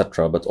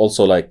 etc. But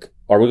also, like,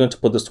 are we going to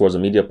put this towards a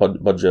media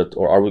budget,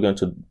 or are we going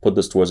to put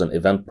this towards an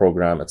event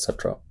program,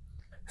 etc.?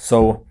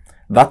 So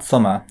that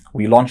summer,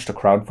 we launched a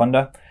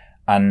crowdfunder,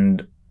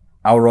 and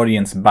our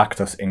audience backed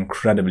us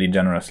incredibly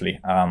generously.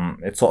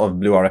 It sort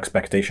of blew our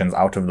expectations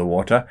out of the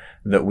water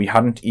that we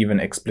hadn't even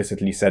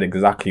explicitly said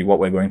exactly what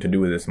we're going to do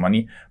with this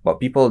money,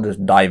 but people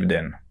just dived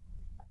in.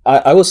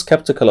 I was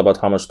skeptical about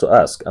how much to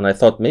ask, and I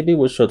thought maybe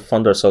we should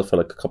fund ourselves for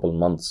like a couple of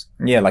months.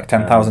 Yeah, like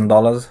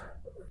 $10,000.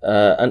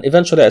 And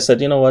eventually I said,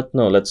 you know what?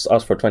 No, let's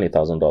ask for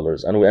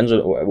 $20,000. And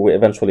we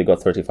eventually got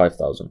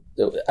 $35,000.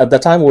 At the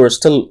time, we were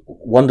still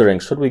wondering,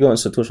 should we go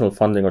institutional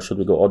funding or should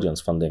we go audience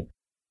funding?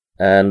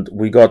 And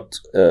we got,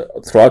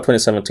 throughout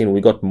 2017, we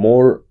got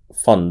more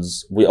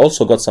funds. We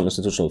also got some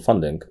institutional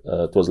funding.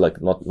 It was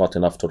like not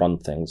enough to run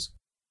things.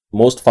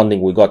 Most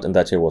funding we got in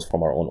that year was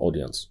from our own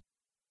audience.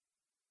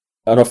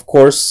 And of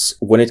course,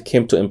 when it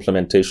came to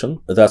implementation,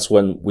 that's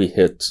when we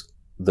hit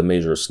the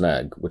major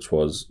snag, which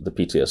was the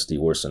PTSD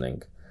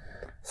worsening.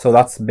 So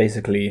that's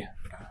basically,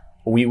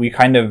 we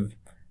kind of,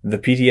 the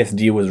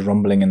PTSD was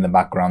rumbling in the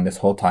background this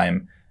whole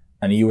time,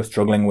 and you were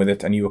struggling with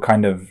it, and you were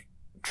kind of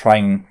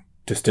trying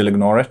to still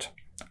ignore it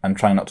and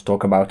trying not to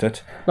talk about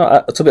it.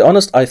 No, to be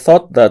honest, I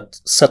thought that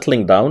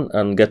settling down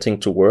and getting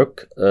to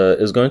work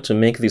is going to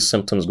make these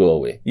symptoms go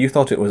away. You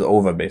thought it was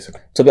over,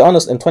 basically. To be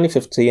honest, in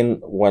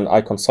 2015, when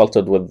I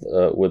consulted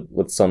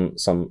with some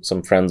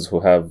friends who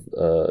have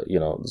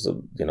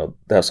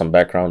they have some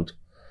background,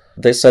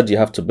 they said you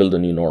have to build a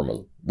new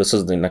normal. This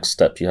is the next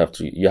step. You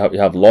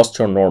have lost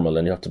your normal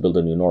and you have to build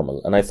a new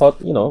normal. And I thought,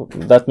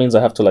 that means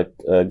I have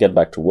to get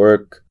back to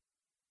work.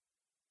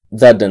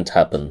 That didn't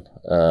happen.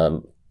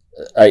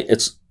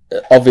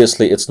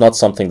 It's not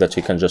something that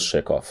you can just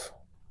shake off.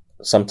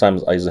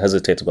 Sometimes I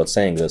hesitate about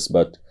saying this,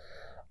 but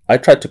I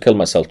tried to kill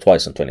myself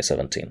twice in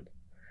 2017.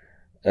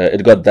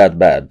 It got that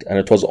bad, and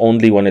it was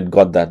only when it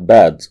got that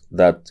bad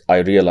that I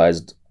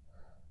realized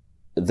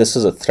this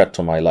is a threat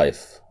to my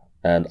life,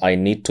 and I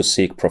need to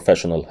seek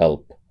professional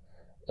help.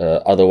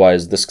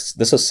 Otherwise,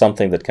 this is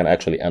something that can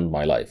actually end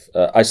my life.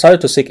 I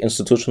started to seek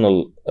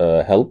institutional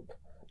help,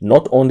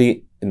 not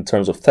only in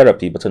terms of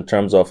therapy, but in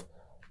terms of,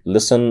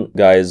 listen,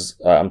 guys,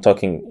 I'm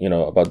talking,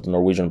 about the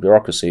Norwegian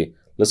bureaucracy.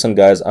 Listen,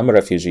 guys, I'm a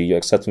refugee. You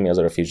accepted me as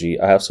a refugee.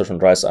 I have certain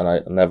rights, and I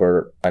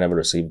never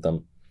received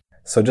them.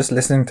 So just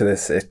listening to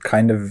this, it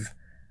kind of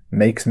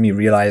makes me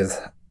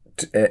realize,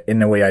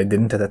 in a way I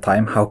didn't at the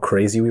time, how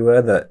crazy we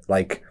were. That,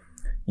 like,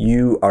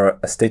 you are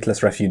a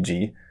stateless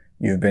refugee.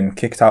 You've been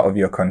kicked out of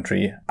your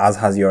country, as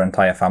has your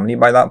entire family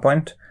by that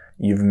point.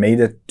 You've made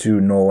it to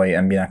Norway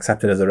and been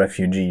accepted as a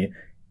refugee.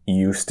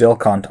 You still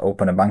can't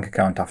open a bank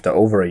account after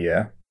over a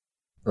year.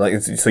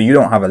 So you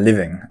don't have a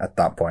living at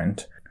that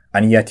point.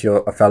 And yet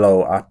you're a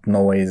fellow at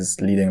Norway's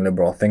leading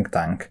liberal think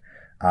tank.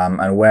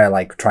 And we're,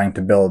 like, trying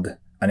to build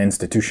an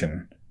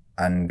institution,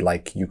 and,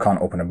 like, you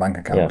can't open a bank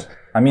account. Yeah.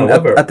 I mean,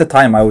 however, at the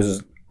time I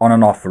was on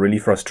and off really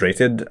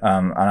frustrated.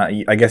 And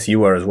I guess you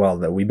were as well,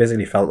 that we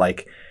basically felt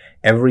like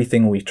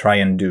everything we try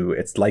and do,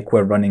 it's like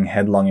we're running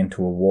headlong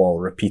into a wall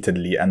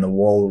repeatedly, and the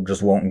wall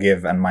just won't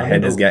give, and my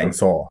head is getting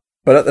sore.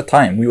 But at the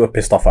time, we were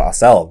pissed off at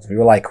ourselves. We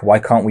were like, why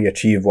can't we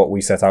achieve what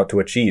we set out to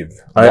achieve?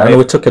 And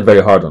we took it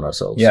very hard on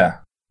ourselves. Yeah.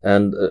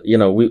 And,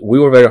 we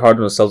were very hard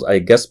on ourselves, I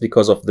guess,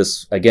 because of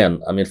this.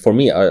 Again, I mean, for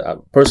me, I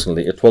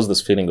personally, it was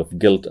this feeling of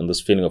guilt and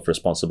this feeling of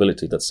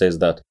responsibility that says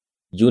that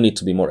you need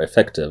to be more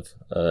effective.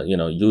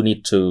 You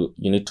need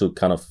to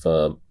kind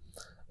of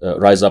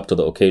rise up to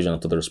the occasion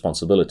and to the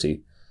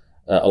responsibility.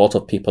 A lot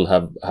of people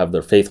have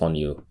their faith on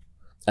you.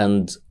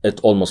 And it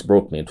almost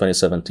broke me in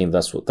 2017.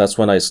 That's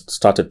when I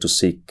started to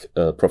seek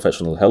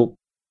professional help.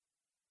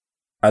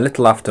 A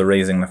little after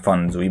raising the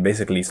funds, we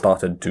basically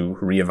started to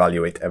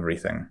reevaluate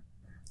everything.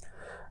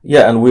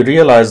 Yeah, and we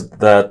realized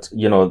that,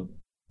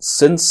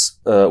 since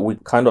we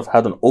kind of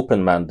had an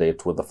open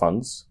mandate with the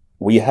funds,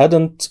 we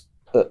hadn't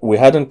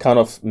kind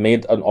of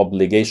made an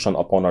obligation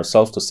upon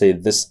ourselves to say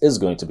this is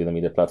going to be the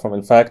media platform.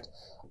 In fact,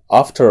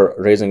 after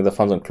raising the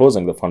funds and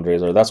closing the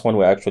fundraiser, that's when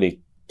we actually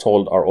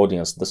told our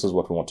audience this is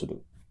what we want to do.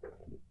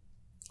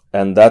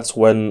 And that's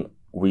when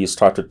we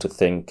started to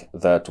think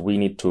that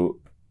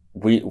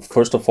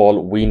first of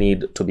all, we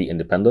need to be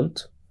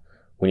independent.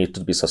 We need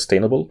to be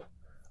sustainable.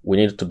 We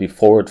need to be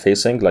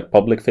forward-facing, like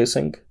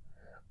public-facing.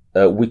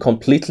 We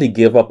completely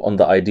gave up on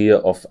the idea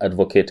of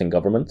advocating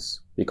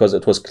governments, because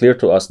it was clear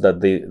to us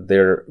that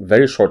they're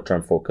very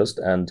short-term focused,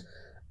 and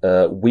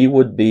we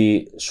would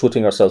be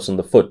shooting ourselves in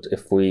the foot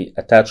if we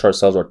attach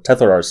ourselves or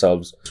tether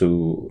ourselves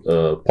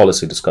to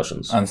policy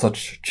discussions. And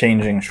such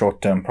changing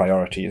short-term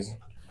priorities.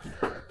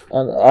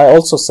 And I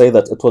also say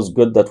that it was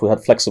good that we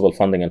had flexible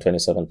funding in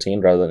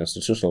 2017 rather than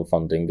institutional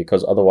funding,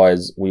 because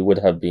otherwise we would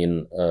have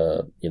been,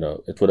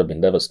 it would have been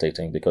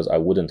devastating, because I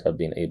wouldn't have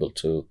been able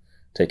to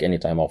take any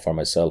time off for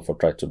myself or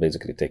try to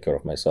basically take care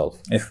of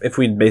myself. If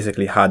we'd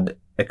basically had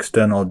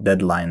external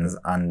deadlines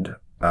and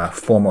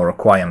formal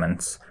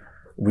requirements,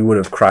 we would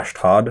have crashed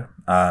hard.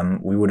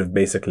 We would have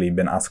basically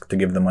been asked to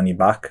give the money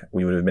back.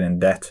 We would have been in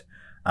debt,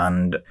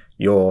 and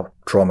your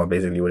trauma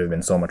basically would have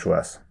been so much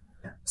worse.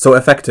 So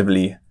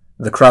effectively,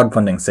 the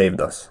crowdfunding saved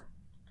us.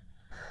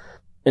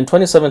 In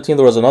 2017,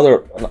 there was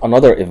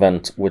another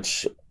event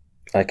which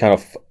I kind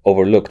of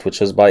overlooked,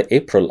 which is by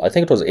April, I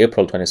think it was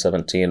April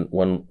 2017,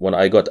 when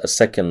I got a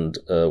second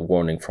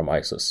warning from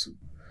ISIS.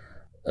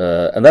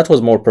 And that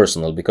was more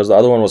personal, because the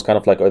other one was kind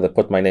of like, they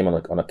put my name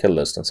on a kill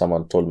list, and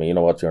someone told me, you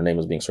know what, your name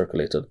is being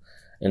circulated.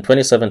 In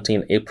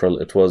 2017, April,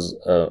 it was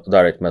a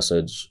direct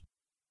message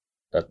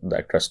that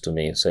addressed to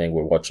me saying,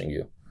 we're watching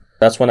you.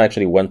 That's when I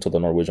actually went to the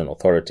Norwegian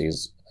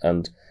authorities,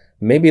 and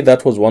maybe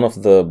that was one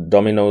of the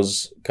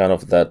dominoes kind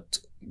of that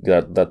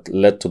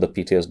led to the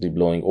PTSD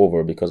blowing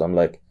over, because I'm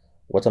like,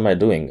 what am I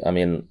doing? I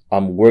mean,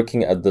 I'm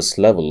working at this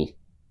level,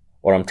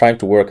 or I'm trying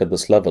to work at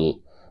this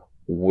level,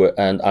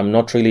 and I'm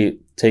not really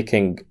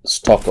taking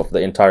stock of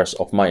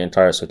my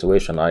entire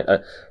situation.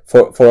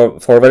 For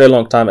a very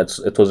long time,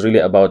 it was really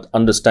about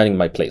understanding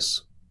my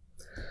place.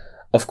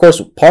 Of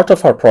course, part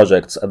of our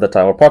projects at the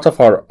time, or part of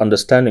our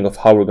understanding of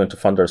how we're going to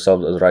fund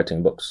ourselves, is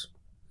writing books.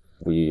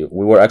 We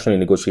were actually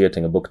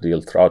negotiating a book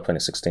deal throughout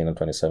 2016 and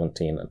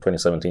 2017. And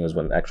 2017 is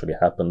when it actually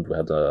happened. We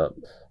had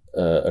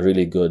a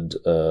really good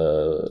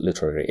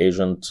literary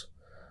agent.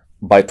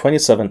 By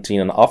 2017,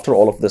 and after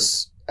all of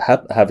this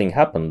having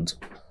happened,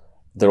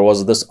 there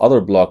was this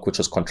other block,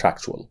 which is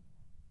contractual.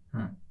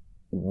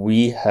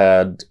 We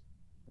had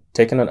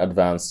taken an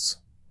advance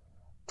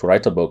to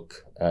write a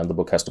book, and the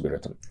book has to be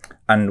written.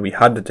 And we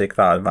had to take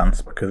that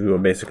advance because we were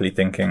basically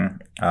thinking,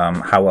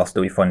 how else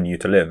do we fund you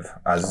to live?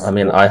 I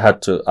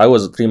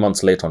was 3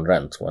 months late on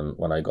rent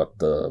when I got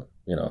the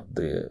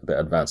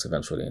advance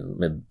eventually in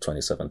mid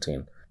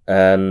 2017.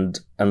 And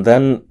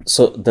then,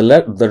 so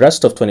the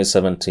rest of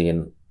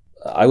 2017,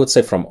 I would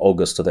say from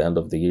August to the end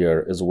of the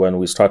year, is when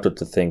we started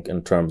to think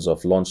in terms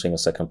of launching a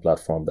second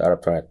platform, the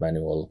Arab Tariq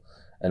Manual,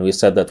 And we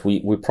said that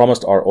we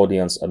promised our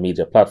audience a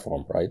media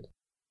platform, right?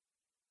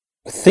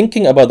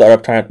 Thinking about the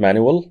Arab Tyrant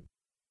Manual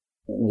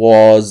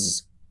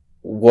was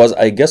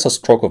I guess, a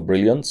stroke of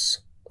brilliance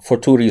for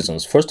two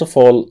reasons. First of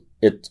all,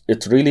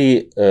 it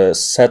really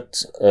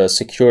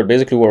secured.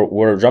 Basically,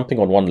 we're jumping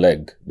on one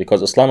leg,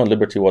 because Islam and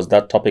liberty was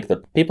that topic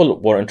that people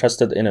were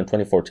interested in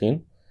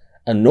 2014,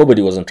 and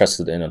nobody was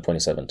interested in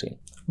 2017.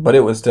 But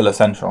it was still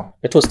essential.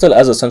 It was still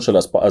as essential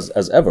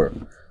as ever.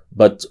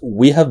 But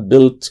we have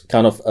built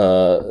kind of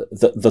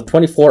the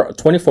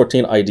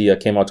 2014 idea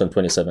came out in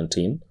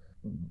 2017,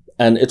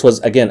 and it was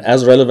again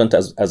as relevant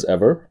as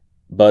ever.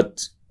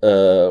 But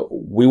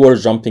we're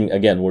jumping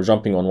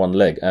on one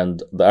leg,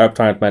 and the Arab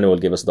Tyrant Manual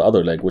gave us the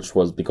other leg, which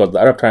was because the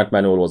Arab Tyrant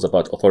Manual was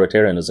about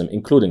authoritarianism,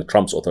 including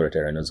Trump's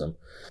authoritarianism.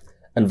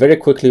 And very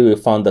quickly we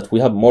found that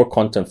we have more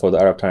content for the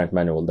Arab Tyrant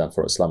Manual than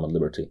for Islam and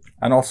liberty.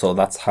 And also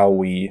that's how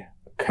we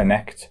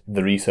connect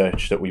the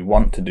research that we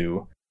want to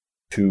do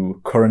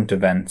to current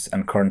events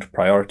and current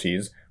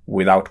priorities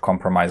without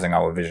compromising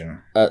our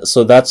vision.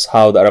 So that's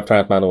how the Arab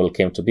Tyrant Manual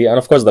came to be. And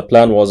of course, the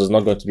plan was it's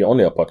not going to be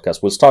only a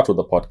podcast. We'll start with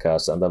the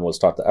podcast, and then we'll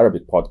start the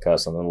Arabic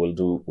podcast, and then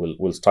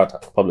we'll start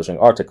publishing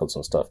articles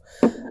and stuff.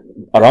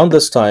 Around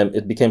this time,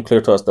 it became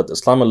clear to us that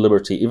Islam and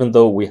liberty, even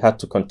though we had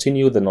to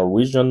continue the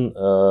Norwegian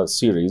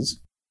series,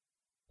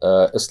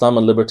 Islam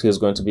and liberty is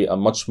going to be a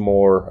much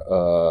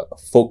more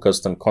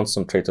focused and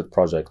concentrated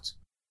project.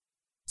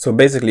 So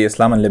basically,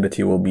 Islam and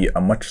liberty will be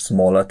a much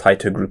smaller,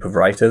 tighter group of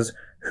writers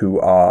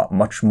who are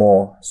much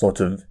more sort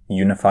of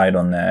unified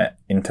on their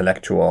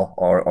intellectual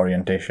or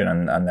orientation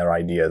and their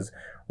ideas,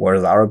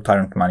 whereas the Arab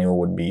Tyrant Manual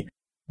would be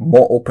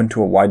more open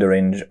to a wider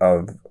range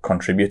of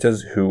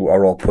contributors who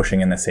are all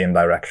pushing in the same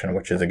direction,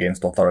 which is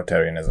against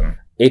authoritarianism.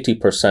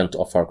 80%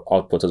 of our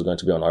output is going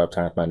to be on Arab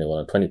Tyrant Manual,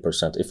 and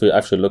 20%, if we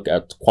actually look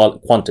at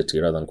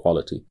quantity rather than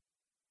quality,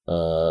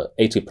 80%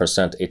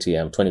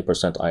 ATM,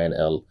 20%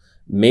 INL.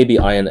 Maybe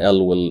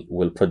INL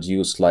will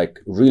produce like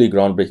really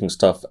groundbreaking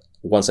stuff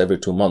once every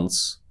 2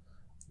 months,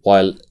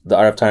 while the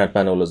Arab Tyrant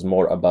Manual is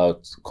more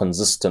about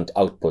consistent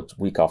output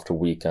week after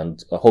week,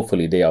 and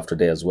hopefully day after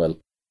day as well.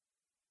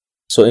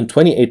 So in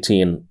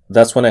 2018,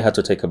 that's when I had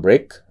to take a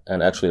break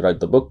and actually write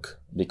the book,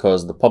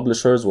 because the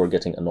publishers were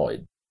getting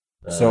annoyed.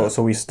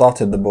 So we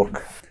started the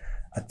book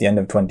at the end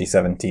of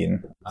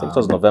 2017. I think it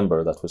was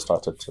November that we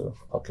started to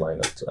outline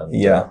it and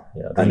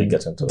really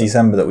get into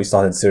December that we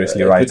started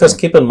seriously writing. Because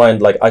keep in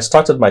mind, like I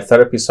started my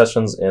therapy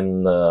sessions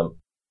in,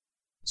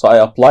 so I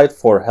applied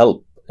for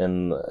help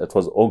it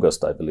was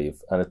August, I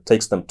believe, and it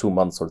takes them 2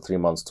 months or 3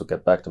 months to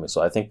get back to me.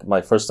 So I think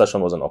my first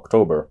session was in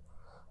October,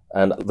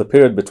 and the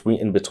period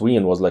in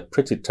between was like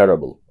pretty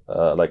terrible.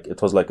 Like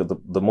it was like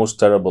the most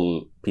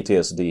terrible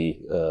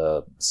PTSD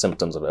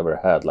symptoms I've ever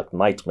had, like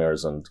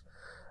nightmares and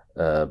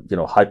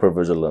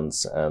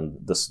hypervigilance and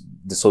this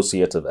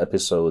dissociative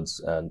episodes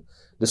and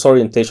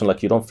disorientation.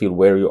 Like you don't feel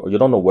you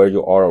don't know where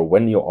you are or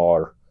when you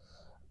are.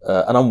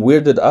 And I'm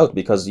weirded out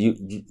because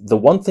the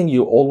one thing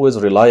you always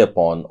rely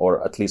upon,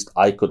 or at least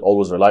I could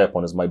always rely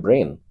upon, is my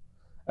brain.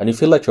 And you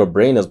feel like your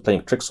brain is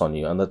playing tricks on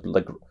you. And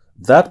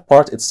that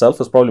part itself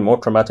is probably more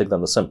traumatic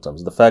than the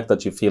symptoms. The fact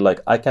that you feel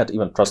like I can't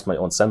even trust my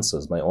own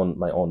senses, my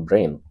own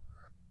brain.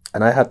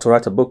 And I had to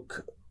write a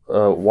book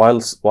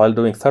while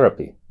doing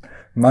therapy.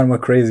 Man, we're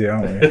crazy,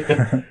 aren't we?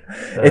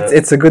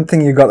 It's a good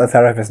thing you got the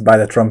therapist by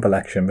the Trump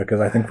election,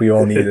 because I think we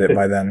all needed it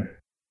by then.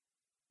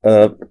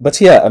 But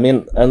yeah, I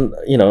mean, and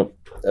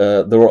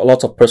there were a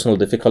lot of personal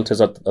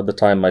difficulties at the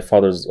time. My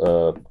father's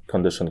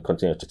condition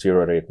continued to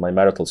deteriorate. My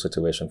marital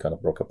situation kind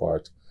of broke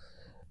apart.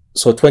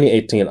 So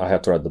 2018, I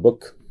had to write the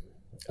book.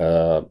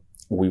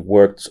 We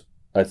worked,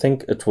 I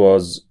think it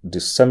was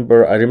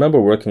December. I remember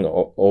working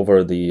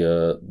over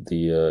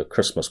the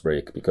Christmas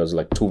break, because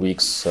like 2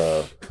 weeks,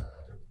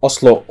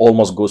 Oslo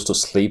almost goes to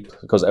sleep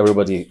because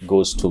everybody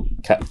goes to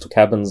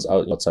cabins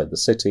outside the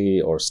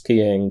city or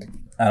skiing.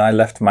 And I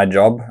left my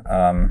job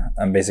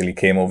and basically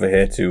came over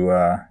here to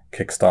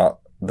kickstart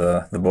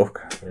the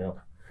book. Yeah.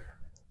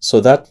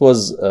 So that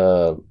was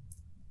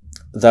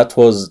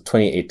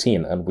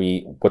 2018, and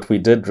what we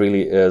did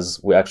really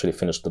is we actually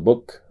finished the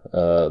book.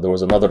 There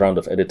was another round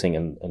of editing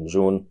in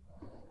June,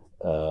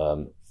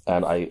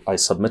 and I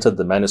submitted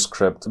the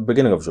manuscript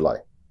beginning of July.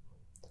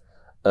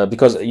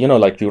 Because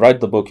like you write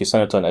the book, you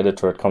send it to an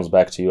editor, it comes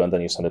back to you, and then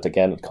you send it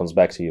again, it comes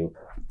back to you.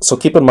 So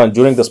keep in mind,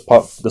 during this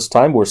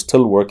time, we're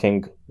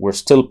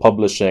still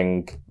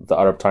publishing the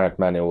Arab Tyrant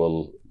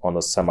Manual on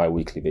a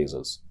semi-weekly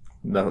basis.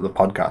 The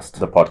podcast.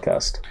 The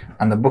podcast.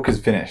 And the book is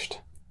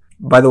finished.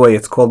 By the way,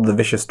 it's called The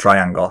Vicious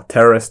Triangle: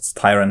 Terrorists,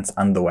 Tyrants,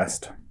 and the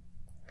West.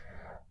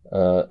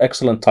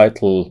 Excellent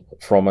title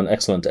from an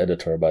excellent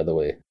editor, by the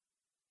way.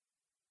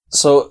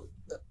 So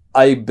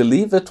I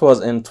believe it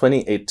was in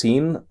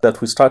 2018 that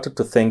we started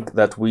to think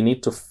that we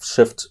need to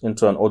shift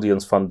into an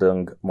audience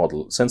funding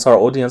model, since our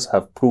audience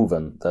have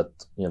proven that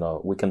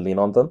we can lean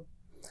on them.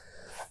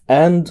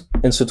 And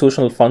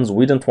institutional funds,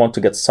 we didn't want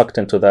to get sucked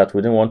into that.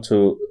 We didn't want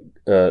to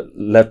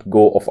let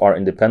go of our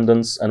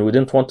independence, and we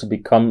didn't want to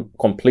become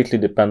completely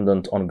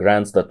dependent on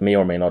grants that may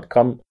or may not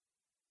come.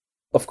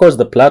 of course,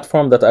 the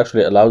platform that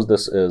actually allows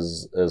this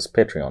is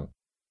Patreon.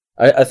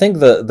 I think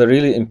the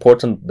really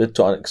important bit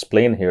to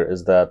explain here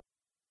is that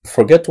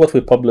forget what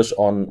we publish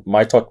on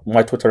my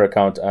Twitter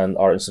account and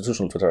our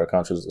institutional Twitter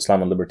account, which is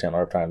Islam and Liberty and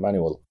Arab Time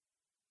Manual.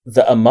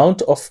 The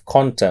amount of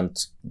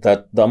content,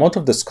 the amount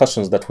of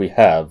discussions that we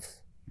have,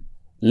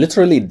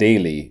 literally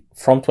daily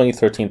from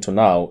 2013 to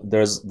now,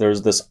 there's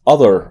this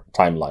other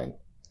timeline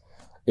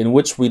in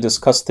which we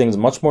discuss things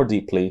much more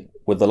deeply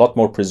with a lot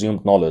more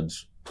presumed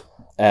knowledge,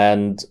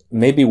 and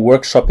maybe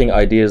workshopping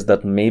ideas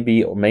that we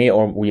may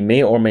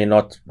or may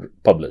not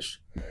publish.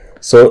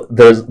 So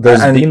there's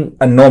been,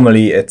 and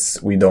normally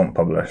we don't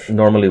publish.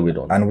 Normally we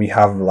don't. And we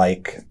have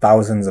like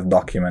thousands of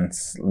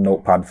documents,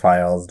 notepad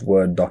files,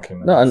 Word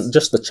documents. No, and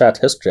just the chat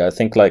history. I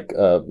think like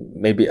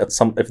maybe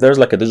if there's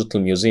like a digital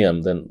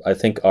museum, then I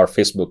think our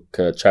Facebook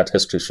chat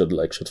history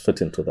should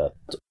fit into that.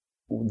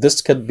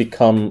 This could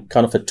become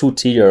kind of a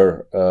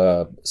two-tier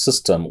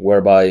system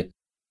whereby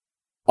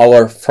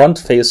our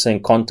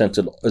front-facing content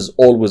is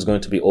always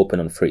going to be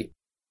open and free.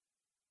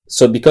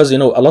 So because, a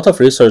lot of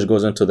research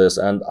goes into this,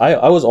 and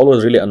I was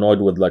always really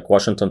annoyed with like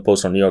Washington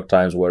Post or New York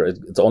Times, where it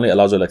only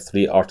allows you like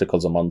 3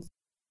 articles a month.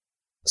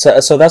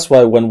 So that's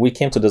why when we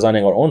came to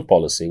designing our own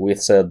policy, we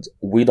said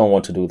we don't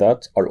want to do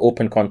that. Our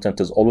open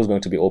content is always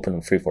going to be open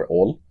and free for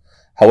all.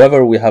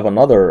 However, we have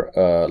another,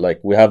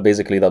 we have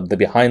basically the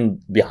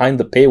behind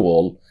the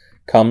paywall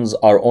comes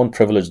our own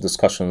privileged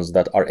discussions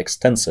that are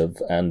extensive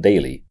and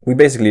daily. We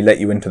basically let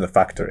you into the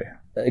factory.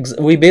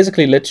 We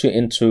basically let you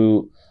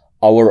into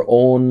our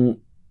own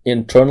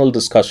internal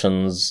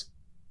discussions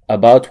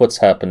about what's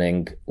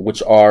happening,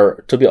 which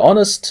are, to be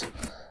honest,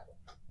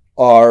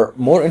 are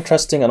more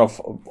interesting and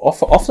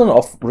often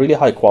of really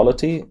high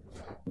quality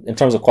in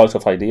terms of quality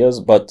of ideas,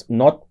 but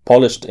not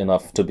polished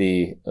enough to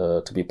be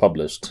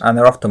published. And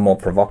they're often more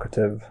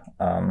provocative.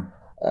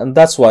 And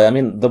that's why,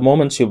 the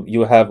moment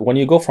you have, when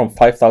you go from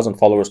 5,000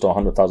 followers to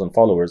 100,000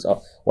 followers,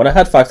 when I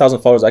had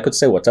 5,000 followers, I could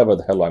say whatever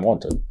the hell I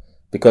wanted.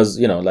 Because,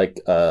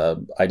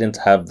 I didn't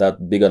have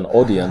that big an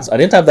audience. I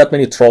didn't have that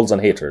many trolls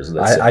and haters.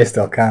 I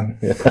still can.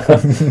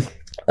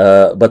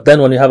 But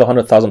then when you have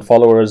 100,000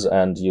 followers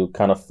and you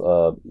kind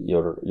of,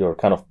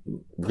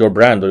 your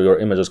brand or your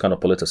image is kind of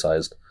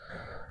politicized.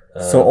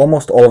 So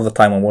almost all of the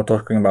time when we're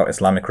talking about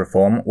Islamic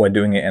reform, we're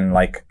doing it in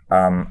like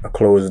a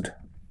closed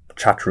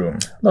chat room.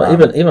 No,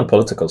 even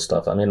political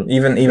stuff.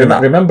 Even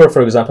remember,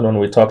 for example, when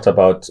we talked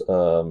about,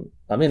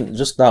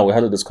 just now we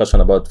had a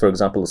discussion about, for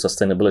example, the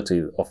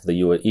sustainability of the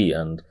UAE,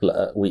 and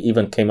we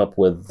even came up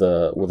with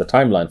a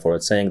timeline for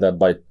it, saying that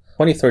by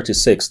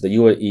 2036, the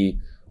UAE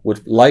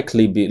would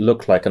likely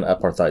look like an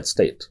apartheid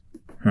state.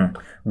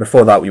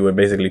 Before that, we were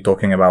basically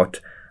talking about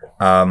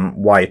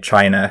why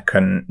China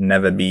can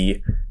never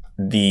be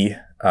the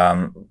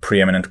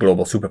preeminent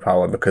global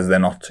superpower because they're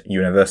not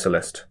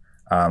universalist.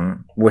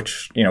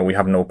 Which, we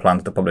have no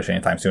plans to publish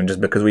anytime soon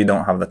just because we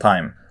don't have the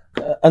time.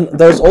 And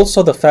there's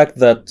also the fact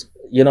that,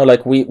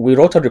 we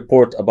wrote a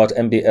report about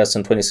MBS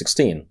in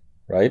 2016,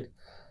 right?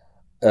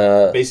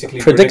 Basically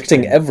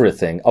predicting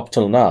everything up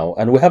till now.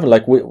 And we haven't,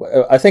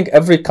 I think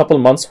every couple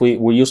months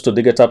we used to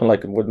dig it up and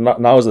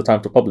now is the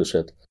time to publish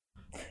it.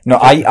 No,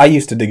 I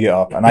used to dig it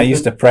up and I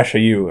used to pressure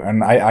you,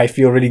 and I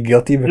feel really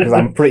guilty because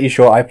I'm pretty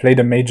sure I played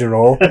a major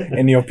role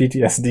in your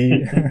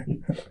PTSD.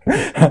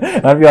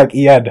 And I'd be like,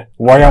 Iyad,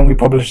 why aren't we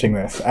publishing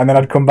this? And then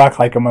I'd come back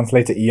like a month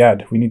later,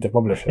 Iyad, we need to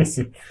publish this.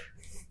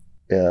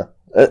 Yeah,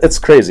 it's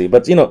crazy.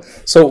 But,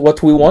 so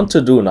what we want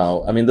to do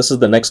now, this is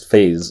the next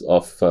phase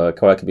of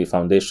Kawakibi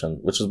Foundation,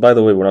 which is, by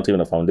the way, we're not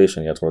even a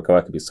foundation yet. We're a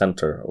Kawakibi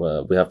Center.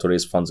 We have to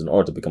raise funds in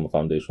order to become a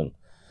foundation.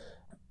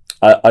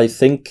 I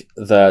think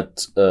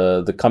that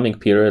the coming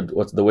period,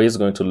 the way it's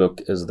going to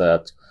look is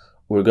that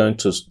we're going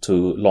to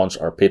launch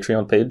our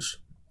Patreon page,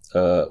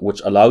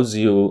 which allows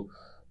you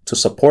to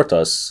support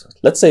us.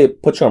 Let's say,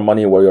 put your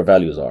money where your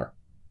values are.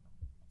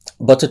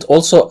 But it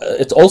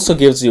also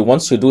gives you,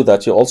 once you do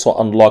that, you also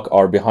unlock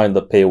our behind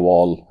the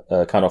paywall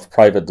kind of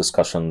private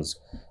discussions,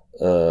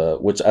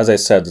 which, as I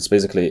said, it's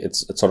basically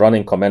it's a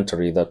running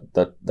commentary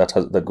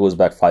that goes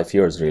back 5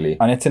 years really,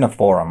 and it's in a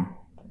forum.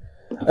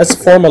 It's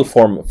forum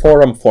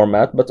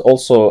format, but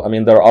also,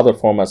 there are other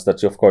formats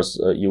that you, of course,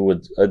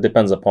 it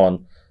depends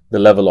upon the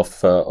level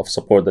of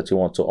support that you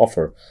want to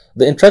offer.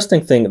 The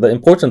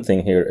important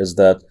thing here is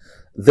that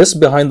this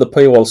behind the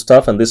paywall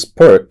stuff and this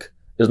perk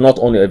is not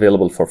only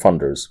available for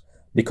funders,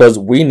 because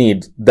we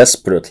need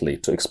desperately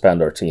to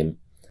expand our team.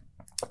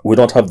 We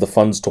don't have the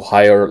funds to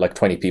hire like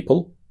 20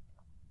 people,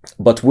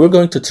 but we're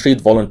going to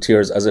treat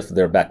volunteers as if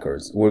they're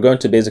backers. We're going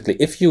to basically,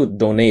 if you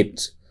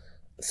donate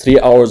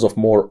 3 hours of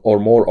more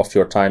of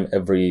your time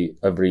every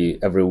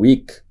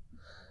week,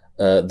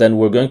 then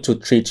we're going to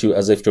treat you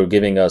as if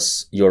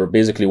you're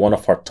basically one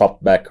of our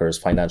top backers,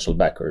 financial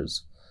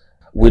backers.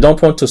 We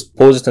don't want to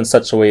pose it in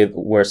such a way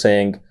we're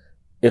saying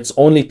it's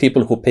only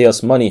people who pay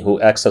us money who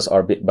access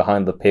our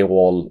behind the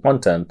paywall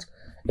content.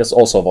 It's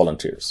also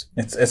volunteers.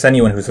 It's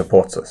anyone who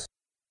supports us.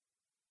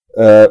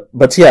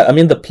 But yeah, I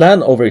mean, the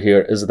plan over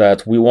here is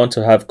that we want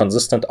to have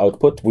consistent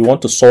output. We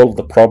want to solve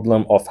the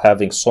problem of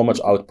having so much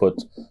output,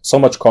 so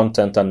much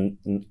content, and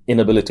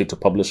inability to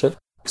publish it.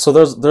 So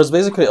there's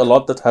basically a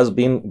lot that has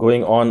been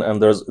going on,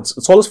 and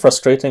it's always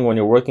frustrating when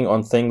you're working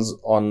on things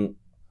on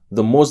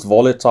the most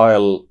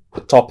volatile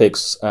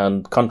topics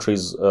and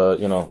countries,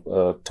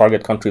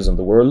 target countries in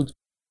the world,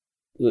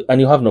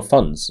 and you have no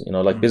funds.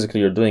 Like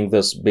basically you're doing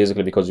this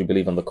basically because you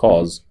believe in the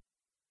cause.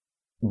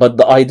 But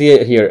the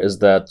idea here is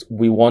that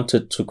we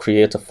wanted to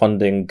create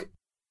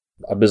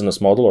a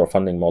business model or a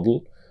funding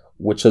model,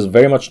 which is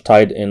very much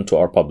tied into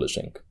our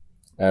publishing.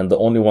 And the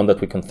only one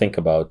that we can think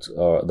about,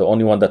 the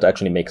only one that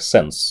actually makes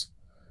sense,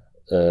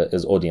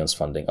 is audience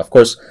funding. Of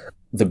course,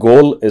 the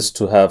goal is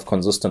to have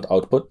consistent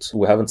output.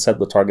 We haven't set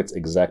the targets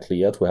exactly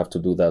yet. We have to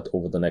do that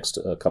over the next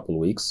couple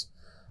of weeks.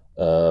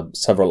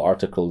 Several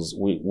articles.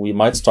 We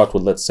might start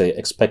with, let's say,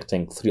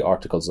 expecting 3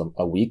 articles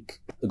a week,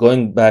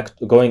 going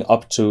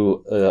up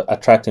to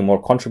attracting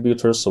more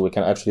contributors, so we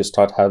can actually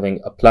start having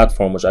a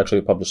platform which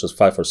actually publishes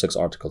 5 or 6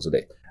 articles a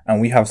day. And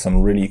we have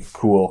some really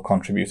cool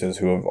contributors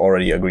who have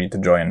already agreed to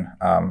join.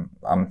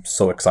 I'm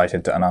so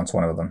excited to announce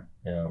one of them.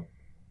 Yeah.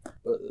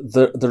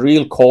 The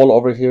real call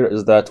over here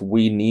is that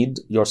we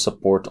need your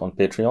support on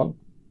Patreon.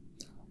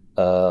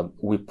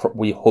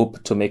 We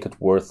hope to make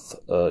it worth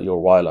your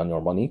while and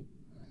your money.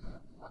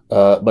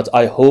 But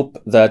I hope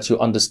that you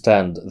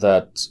understand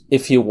that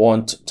if you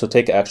want to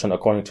take action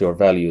according to your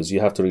values, you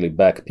have to really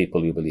back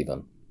people you believe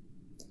in,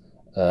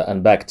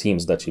 and back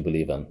teams that you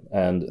believe in.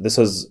 And this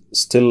is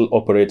still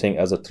operating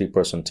as a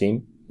 3-person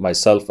team.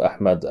 Myself,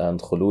 Ahmed, and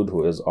Khulud,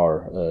 who is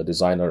our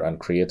designer and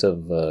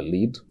creative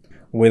lead.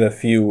 With a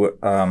few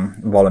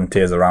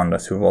volunteers around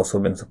us who've also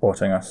been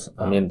supporting us.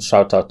 I mean,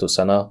 shout out to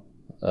Sana.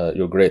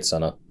 You're great,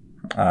 Sana.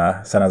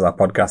 Sana's our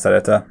podcast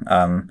editor.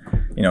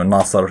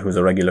 Nasser, who's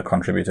a regular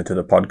contributor to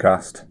the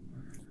podcast.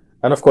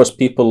 And of course,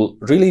 people,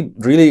 really,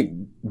 really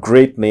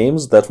great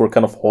names that we're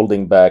kind of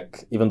holding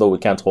back, even though we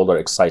can't hold our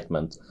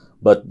excitement.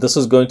 But this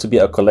is going to be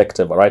a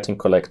collective, a writing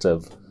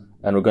collective,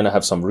 and we're going to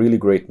have some really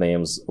great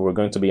names. We're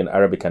going to be in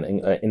Arabic and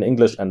in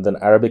English, and then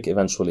Arabic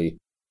eventually.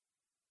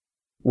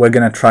 We're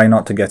going to try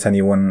not to get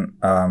anyone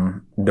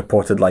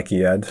deported like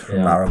Iyad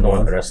from Arab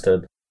world.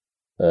 Arrested.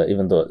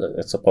 Even though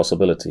it's a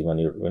possibility when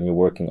you're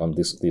working on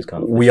these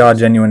kind of we issues. Are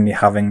genuinely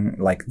having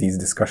like these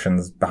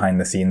discussions behind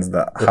the scenes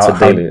that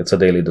it's a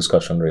daily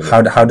discussion, really.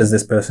 How does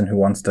this person who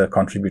wants to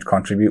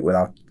contribute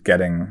without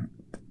getting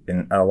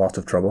in a lot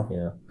of trouble?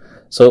 Yeah.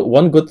 So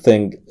one good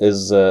thing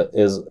is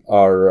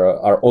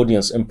our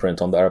audience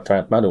imprint on the Arab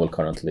Triumph Manual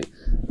currently.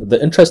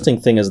 The interesting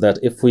thing is that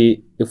if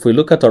we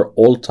look at our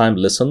all-time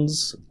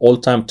listens,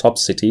 all-time top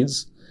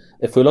cities,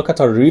 if we look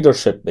at our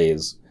readership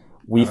base,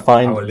 we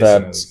find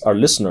that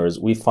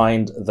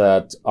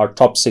our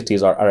top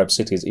cities are Arab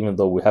cities, even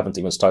though we haven't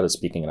even started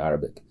speaking in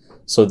Arabic.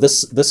 So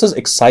this is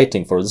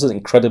exciting for us. This is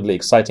incredibly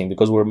exciting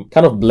because we're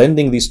kind of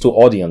blending these two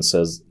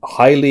audiences,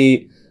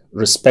 highly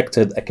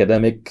respected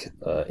academic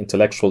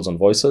intellectuals and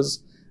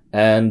voices,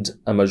 and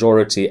a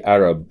majority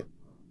Arab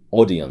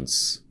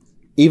audience,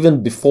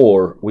 even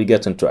before we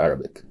get into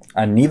Arabic.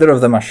 And neither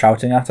of them are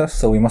shouting at us,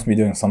 so we must be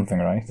doing something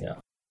right. Yeah.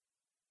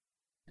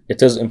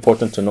 It is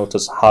important to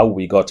notice how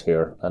we got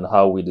here and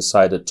how we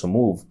decided to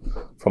move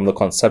from the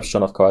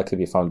conception of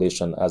Kawakibi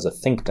Foundation as a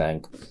think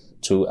tank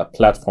to a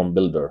platform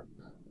builder.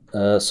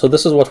 So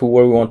this is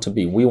where we want to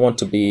be. We want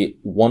to be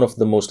one of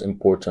the most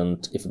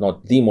important, if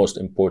not the most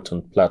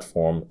important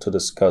platform to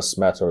discuss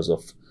matters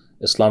of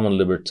Islam and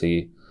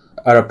liberty,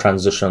 Arab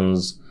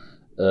transitions,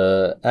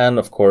 and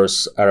of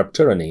course Arab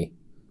tyranny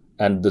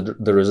and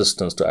the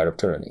resistance to Arab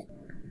tyranny.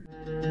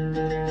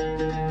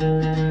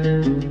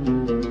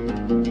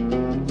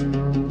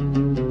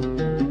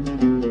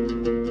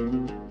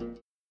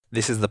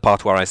 This is the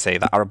part where I say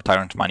the Arab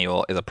Tyrant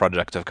Manual is a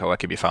project of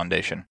Kawakibi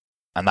Foundation,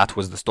 and that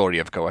was the story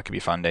of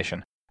Kawakibi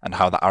Foundation and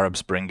how the Arab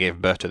Spring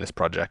gave birth to this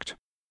project.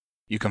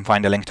 You can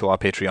find a link to our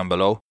Patreon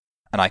below,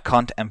 and I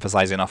can't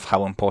emphasize enough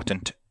how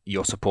important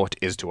your support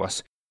is to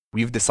us.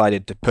 We've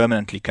decided to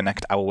permanently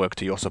connect our work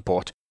to your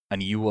support,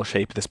 and you will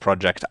shape this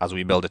project as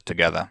we build it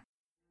together.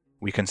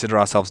 We consider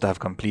ourselves to have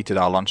completed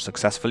our launch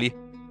successfully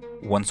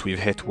once we've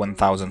hit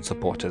 1,000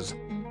 supporters.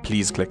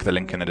 Please click the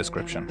link in the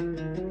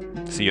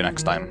description. See you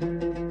next time.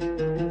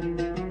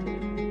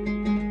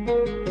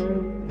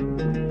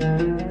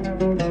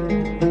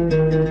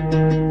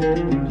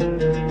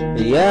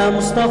 يا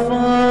مصطفى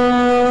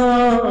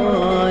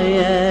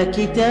يا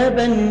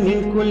كتابا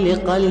من كل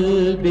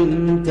قلب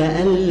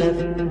تألف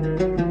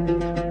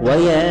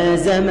ويا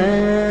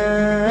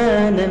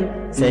زمانا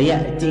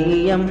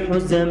سيأتي يمحو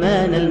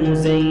الزمان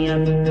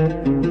المزيف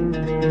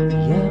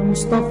يا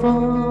مصطفى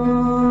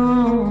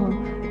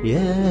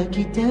يا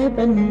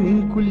كتابا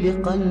من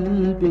كل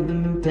قلب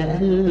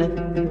تألف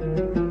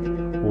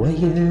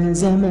ويا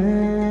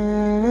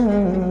زمانا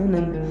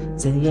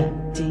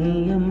سيأتي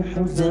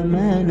يمحو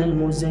الزمان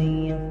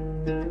المزيف